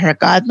sister and her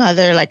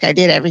godmother. Like I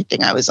did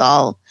everything. I was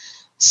all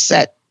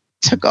set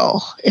to go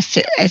if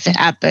it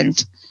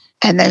happened.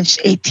 And then she's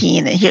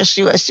 18, and here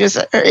she was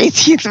at her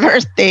 18th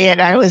birthday,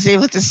 and I was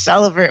able to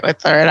celebrate with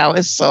her, and I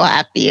was so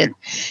happy. And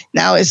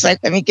now it's like,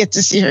 let me get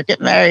to see her get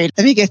married.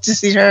 Let me get to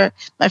see her,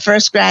 my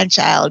first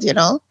grandchild,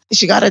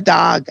 She got a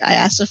dog. I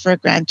asked her for a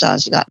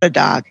grandchild. She got a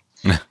dog.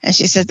 And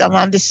she said, oh,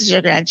 Mom, this is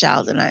your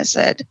grandchild. And I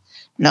said,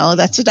 no,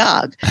 that's a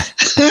dog.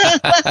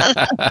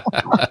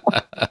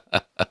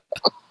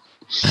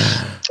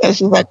 And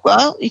she's like,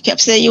 well, you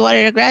kept saying you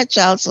wanted a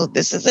grandchild, so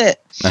this is it.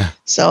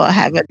 So I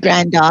have a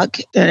grand dog.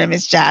 Her name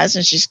is Jazz,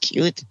 and she's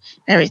cute and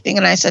everything.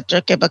 And I said to her,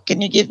 okay, but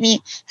can you give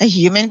me a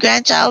human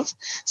grandchild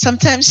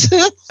sometime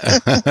soon?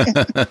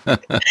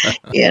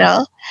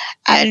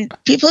 And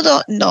people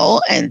don't know,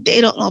 and they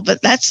don't know,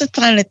 but that's the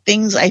kind of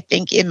things I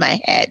think in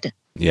my head.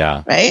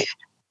 Yeah. Right?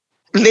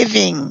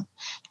 Living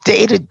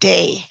day to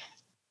day,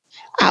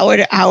 hour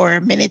to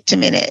hour, minute to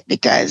minute,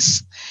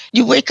 because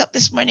you wake up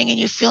this morning and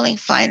you're feeling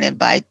fine, and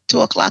by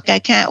 2:00, I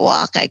can't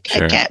walk. I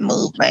can't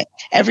move.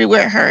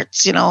 Everywhere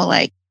hurts,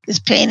 like this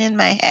pain in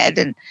my head.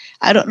 And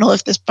I don't know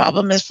if this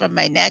problem is from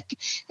my neck,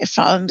 if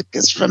problem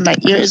is from my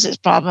ears,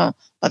 but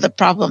the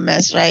problem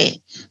is, right,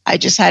 I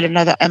just had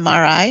another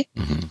MRI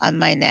on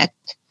my neck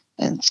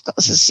and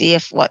to see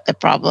what the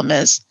problem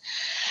is.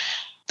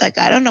 Like,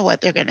 I don't know what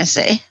they're going to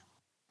say.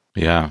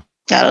 Yeah.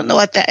 I don't know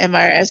what the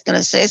MRI is going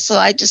to say. So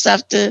I just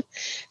have to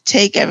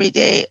take every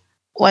day,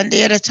 one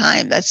day at a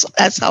time.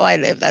 That's how I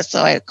live. That's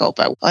how I cope.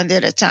 One day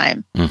at a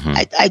time.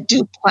 I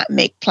do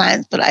make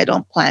plans, but I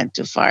don't plan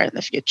too far in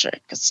the future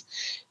because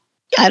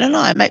I don't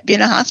know. I might be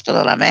in a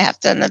hospital. I might have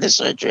to have another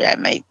surgery.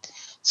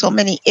 So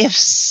many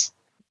ifs.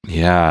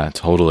 Yeah,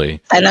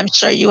 totally. And I'm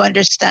sure you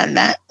understand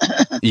that.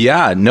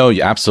 Yeah, no,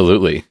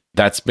 absolutely.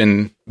 That's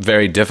been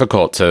very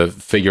difficult to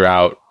figure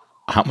out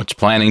how much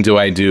planning do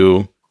I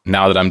do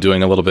now that I'm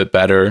doing a little bit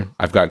better.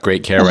 I've got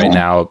great care right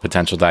now,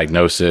 potential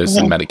diagnosis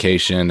and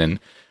medication, and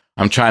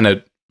I'm trying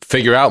to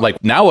figure out,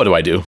 like, now what do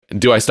I do?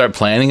 Do I start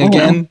planning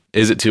again?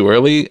 Is it too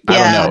early? I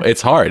don't know.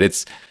 It's hard.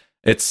 It's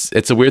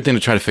a weird thing to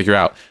try to figure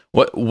out.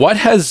 What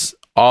has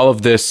all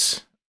of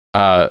this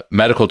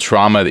medical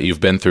trauma that you've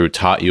been through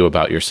taught you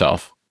about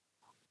yourself?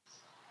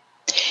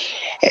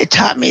 It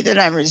taught me that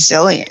I'm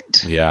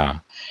resilient. Yeah.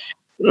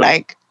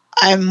 Like,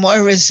 I'm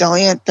more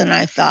resilient than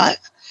I thought.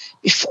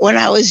 When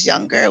I was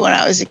younger, when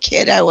I was a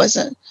kid, I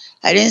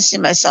didn't see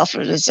myself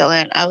as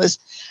resilient.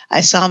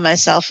 I saw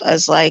myself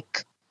as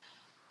like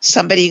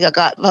somebody that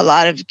got a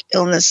lot of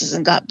illnesses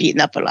and got beaten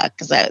up a lot,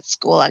 because at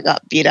school I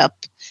got beat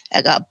up.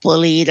 I got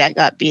bullied. I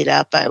got beat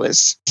up. I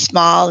was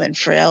small and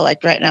frail.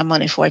 Like right now I'm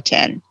only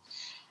 4'10",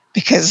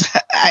 because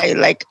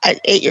at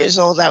 8 years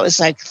old, I was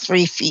like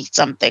 3 feet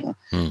something.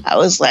 I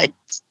was like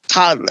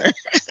toddler.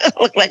 I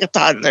looked like a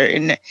toddler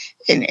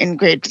in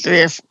grade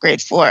 3 or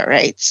grade 4,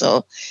 right?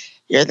 So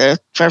you're the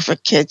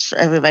perfect kids for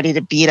everybody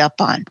to beat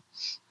up on.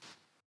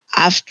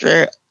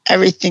 After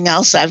everything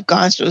else I've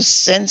gone through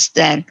since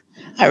then,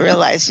 I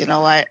realized, you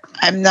know what?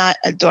 I'm not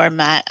a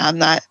doormat. I'm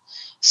not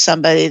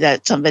somebody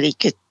that somebody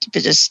could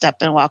just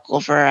step and walk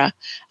over.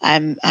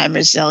 I'm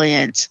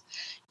resilient.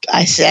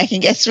 I say I can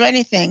get through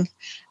anything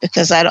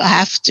because I don't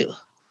have to.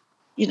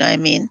 You know what I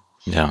mean?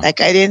 Yeah.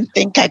 Like, I didn't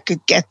think I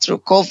could get through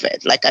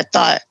COVID. Like, I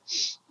thought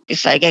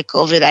if I get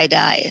COVID, I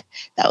die.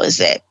 That was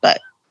it.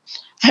 But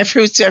I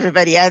proved to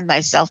everybody and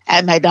myself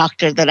and my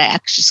doctor that I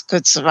actually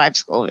could survive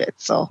COVID.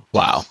 So,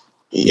 wow.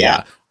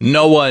 Yeah.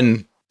 No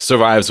one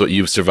survives what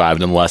you've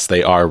survived unless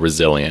they are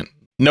resilient.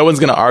 No one's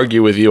going to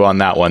argue with you on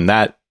that one.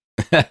 That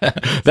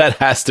that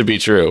has to be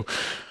true.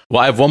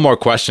 Well, I have one more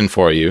question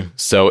for you.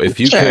 So if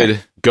you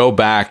could go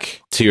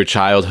back to your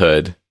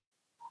childhood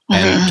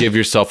and give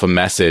yourself a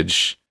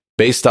message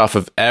based off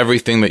of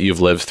everything that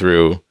you've lived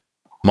through,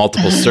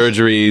 multiple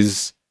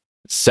surgeries,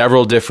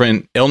 several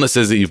different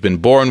illnesses that you've been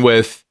born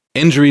with,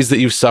 injuries that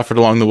you've suffered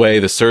along the way,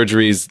 the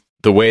surgeries,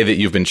 the way that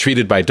you've been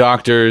treated by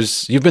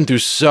doctors. You've been through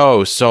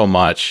so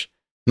much,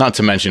 not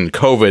to mention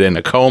COVID and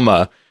a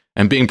coma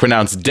and being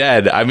pronounced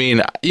dead. I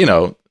mean,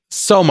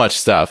 so much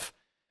stuff.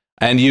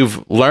 And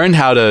you've learned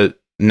how to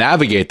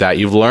navigate that.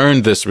 You've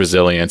learned this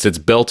resilience. It's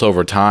built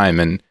over time,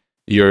 and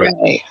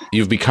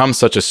you've become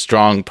such a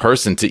strong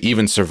person to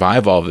even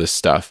survive all of this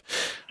stuff.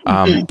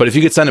 But if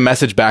you could send a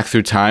message back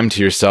through time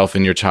to yourself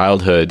in your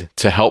childhood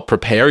to help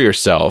prepare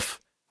yourself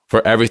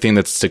for everything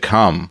that's to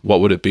come, what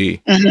would it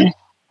be?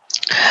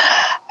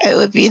 It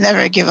would be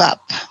never give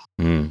up.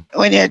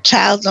 When you're a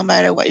child, no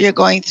matter what you're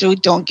going through,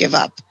 don't give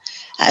up.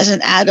 As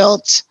an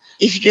adult,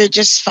 if you're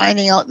just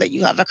finding out that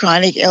you have a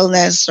chronic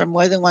illness or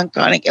more than one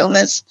chronic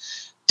illness,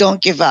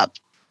 don't give up.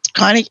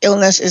 Chronic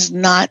illness is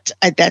not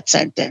a death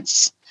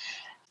sentence.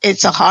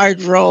 It's a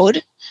hard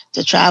road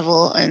to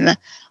travel, and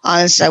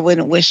honestly, I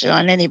wouldn't wish it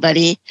on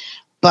anybody.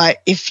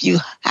 But if you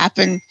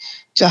happen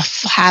to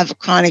have a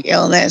chronic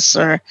illness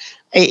or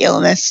a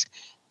illness,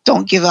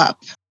 don't give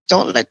up.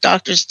 Don't let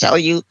doctors tell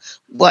you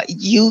what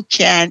you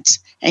can't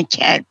and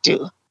can't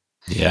do.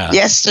 Yeah.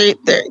 Yes,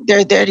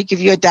 they're there to give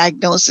you a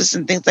diagnosis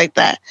and things like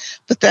that.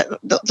 But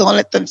don't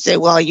let them say,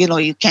 well,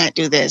 you can't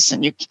do this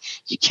and you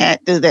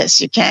can't do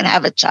this. You can't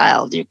have a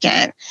child. You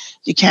can't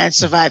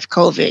survive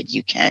COVID.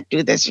 You can't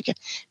do this.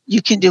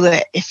 You can do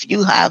it. If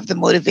you have the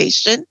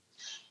motivation,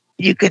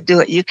 you could do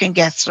it. You can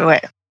get through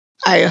it.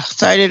 I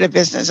started a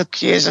business a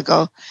few years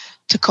ago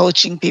to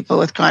coaching people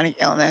with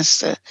chronic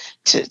illness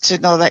to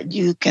know that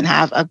you can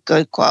have a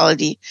good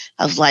quality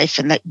of life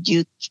and that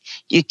you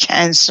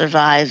can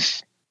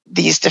survive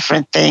these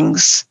different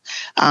things.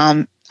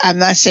 I'm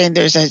not saying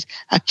there's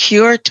a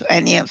cure to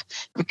any of,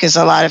 because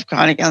a lot of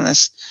chronic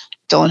illness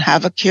don't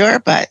have a cure,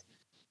 but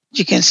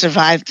you can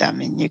survive them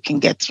and you can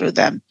get through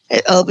them.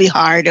 It'll be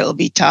hard. It'll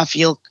be tough.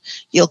 You'll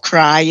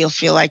cry. You'll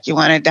feel like you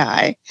want to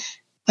die.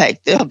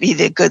 Like there'll be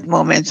the good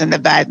moments and the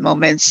bad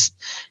moments.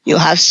 You'll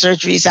have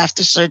surgeries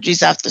after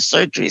surgeries after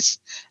surgeries,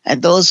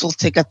 and those will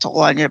take a toll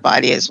on your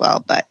body as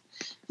well. But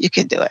you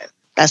can do it.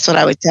 That's what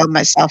I would tell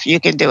myself. You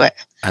can do it.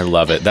 I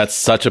love it. That's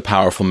such a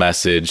powerful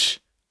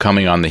message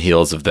coming on the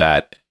heels of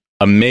that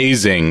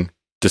amazing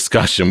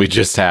discussion we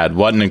just had.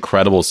 What an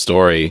incredible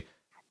story.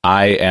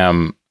 I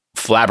am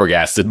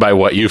flabbergasted by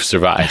what you've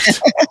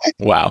survived.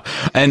 Wow.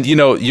 And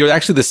you're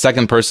actually the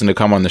second person to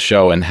come on the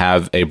show and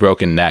have a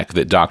broken neck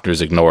that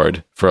doctors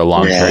ignored for a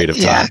long period of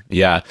time.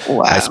 Yeah.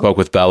 Wow. I spoke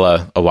with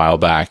Bella a while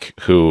back,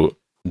 who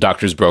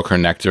doctors broke her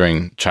neck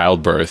during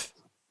childbirth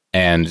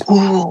and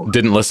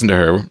didn't listen to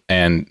her,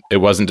 and it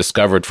wasn't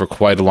discovered for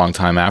quite a long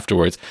time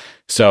afterwards.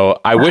 So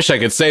I wish I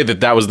could say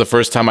that was the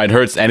first time I'd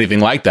heard anything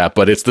like that,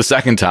 but it's the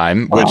second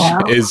time, which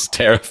is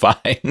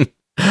terrifying.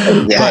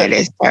 Yeah, it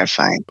is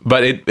terrifying.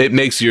 But it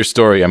makes your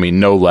story,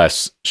 no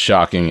less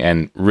shocking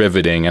and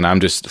riveting. And I'm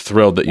just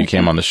thrilled that you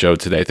came on the show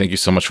today. Thank you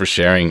so much for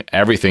sharing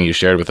everything you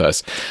shared with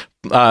us.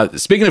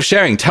 Speaking of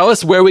sharing, tell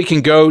us where we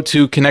can go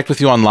to connect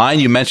with you online.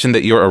 You mentioned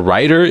that you're a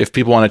writer. If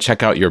people want to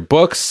check out your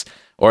books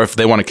or if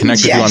they want to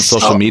connect with you on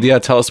social media,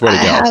 tell us where to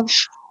go.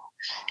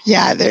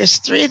 There's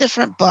 3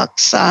 different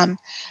books. I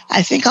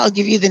think I'll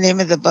give you the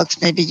name of the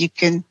books. Maybe you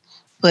can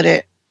put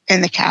it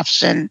in the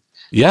caption.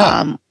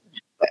 Yeah.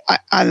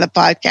 On the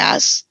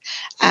podcast,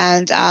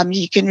 and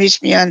you can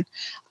reach me on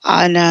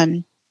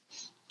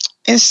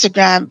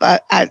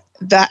Instagram at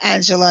the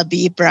Angela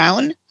B.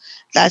 Brown.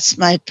 That's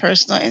my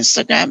personal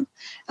Instagram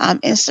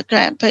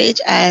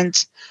page,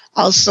 and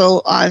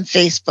also on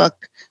Facebook,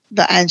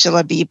 the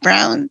Angela B.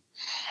 Brown.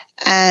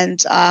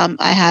 And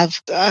I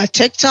have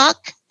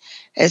TikTok.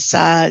 It's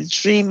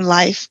Dream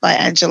Life by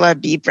Angela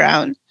B.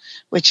 Brown,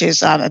 which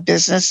is a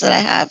business that I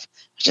have,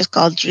 which is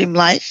called Dream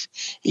Life.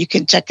 You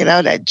can check it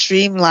out at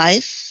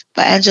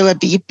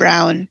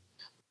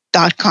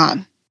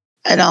dreamlifebyangelabbrown.com,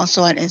 and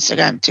also on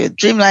Instagram too,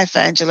 Dream Life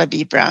by Angela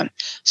B. Brown.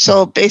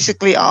 So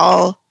basically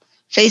all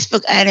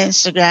Facebook and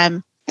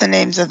Instagram, the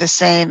names are the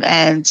same,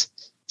 and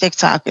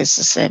TikTok is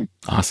the same.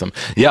 Awesome.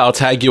 Yeah, I'll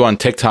tag you on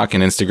TikTok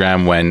and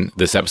Instagram when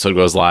this episode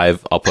goes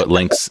live. I'll put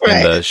links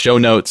in the show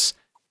notes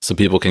so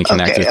people can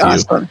connect with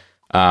you.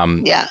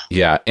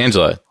 Yeah,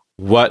 Angela,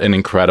 what an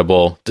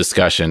incredible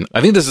discussion.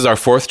 I think this is our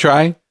 4th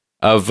try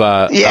of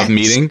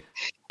meeting.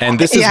 And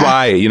this is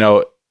why,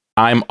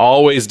 I'm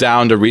always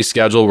down to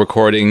reschedule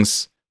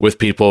recordings with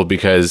people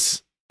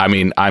because,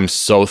 I'm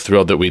so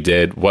thrilled that we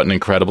did. What an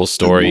incredible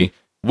story. Mm-hmm.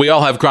 We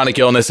all have chronic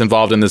illness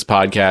involved in this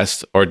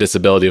podcast, or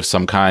disability of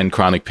some kind,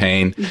 chronic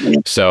pain.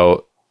 Mm-hmm.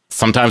 So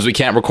sometimes we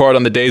can't record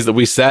on the days that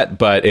we set,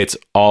 but it's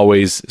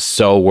always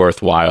so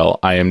worthwhile.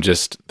 I am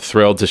just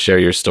thrilled to share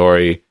your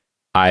story.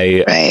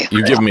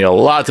 You give me a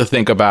lot to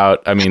think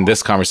about.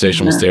 This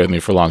conversation will stay with me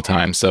for a long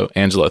time. So,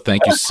 Angela,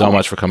 thank you so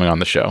much for coming on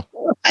the show.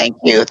 Thank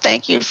you.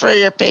 Thank you for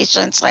your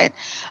patience.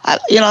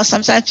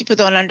 Sometimes people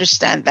don't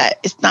understand that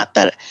it's not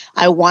that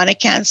I want to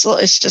cancel.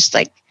 It's just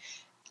like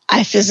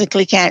I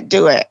physically can't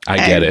do it. I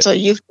get it. So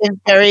you've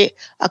been very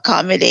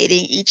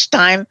accommodating each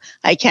time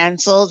I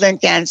canceled.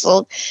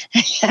 So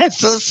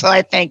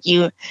I thank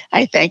you.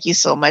 I thank you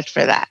so much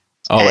for that.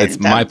 Oh, it's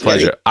my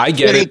pleasure. Really, I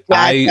get really it.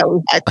 Glad that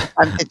we had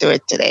time to do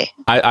it today.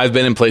 I've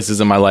been in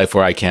places in my life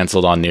where I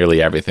canceled on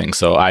nearly everything.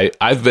 So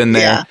I've been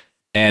there. Yeah.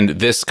 And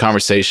this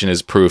conversation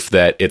is proof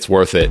that it's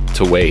worth it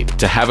to wait,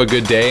 to have a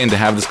good day and to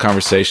have this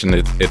conversation.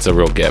 It's a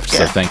real gift. Yeah.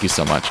 So thank you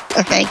so much.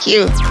 Thank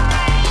you.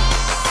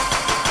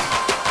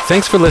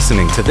 Thanks for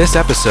listening to this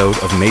episode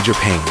of Major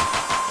Pain.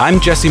 I'm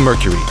Jesse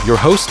Mercury, your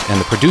host and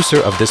the producer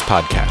of this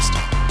podcast.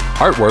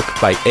 Artwork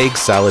by Egg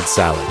Salad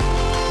Salad.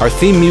 Our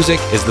theme music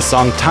is the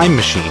song Time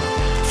Machine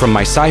from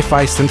my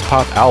sci-fi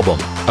synth-pop album,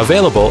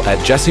 available at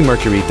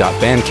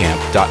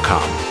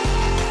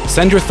jessiemercury.bandcamp.com.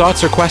 Send your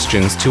thoughts or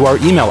questions to our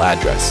email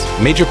address,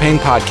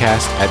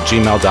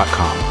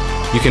 majorpainpodcast@gmail.com.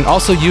 You can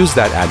also use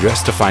that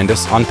address to find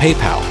us on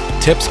PayPal.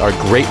 Tips are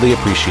greatly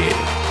appreciated.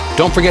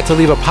 Don't forget to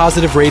leave a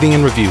positive rating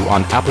and review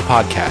on Apple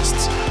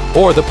Podcasts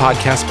or the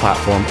podcast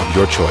platform of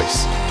your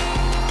choice.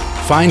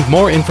 Find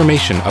more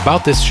information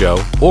about this show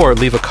or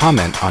leave a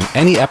comment on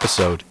any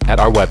episode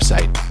at our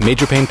website,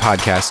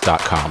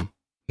 majorpainpodcast.com.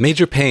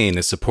 Major Pain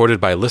is supported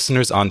by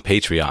listeners on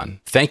Patreon.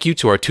 Thank you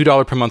to our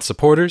 $2 per month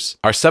supporters,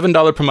 our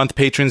 $7 per month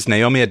patrons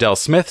Naomi Adele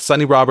Smith,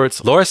 Sonny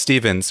Roberts, Laura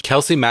Stevens,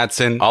 Kelsey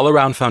Madsen, All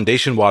Around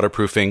Foundation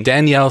Waterproofing,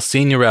 Danielle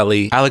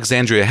Signorelli,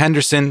 Alexandria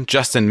Henderson,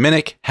 Justin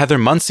Minnick, Heather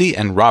Muncie,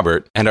 and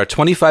Robert, and our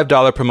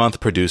 $25 per month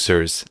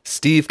producers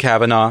Steve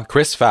Kavanaugh,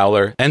 Chris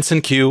Fowler,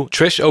 Ensign Q,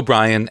 Trish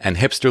O'Brien, and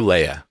Hipster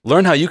Leia.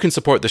 Learn how you can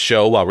support the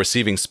show while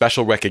receiving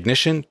special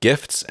recognition,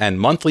 gifts, and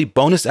monthly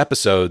bonus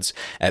episodes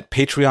at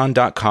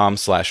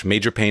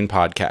patreon.com/majorpainpodcast.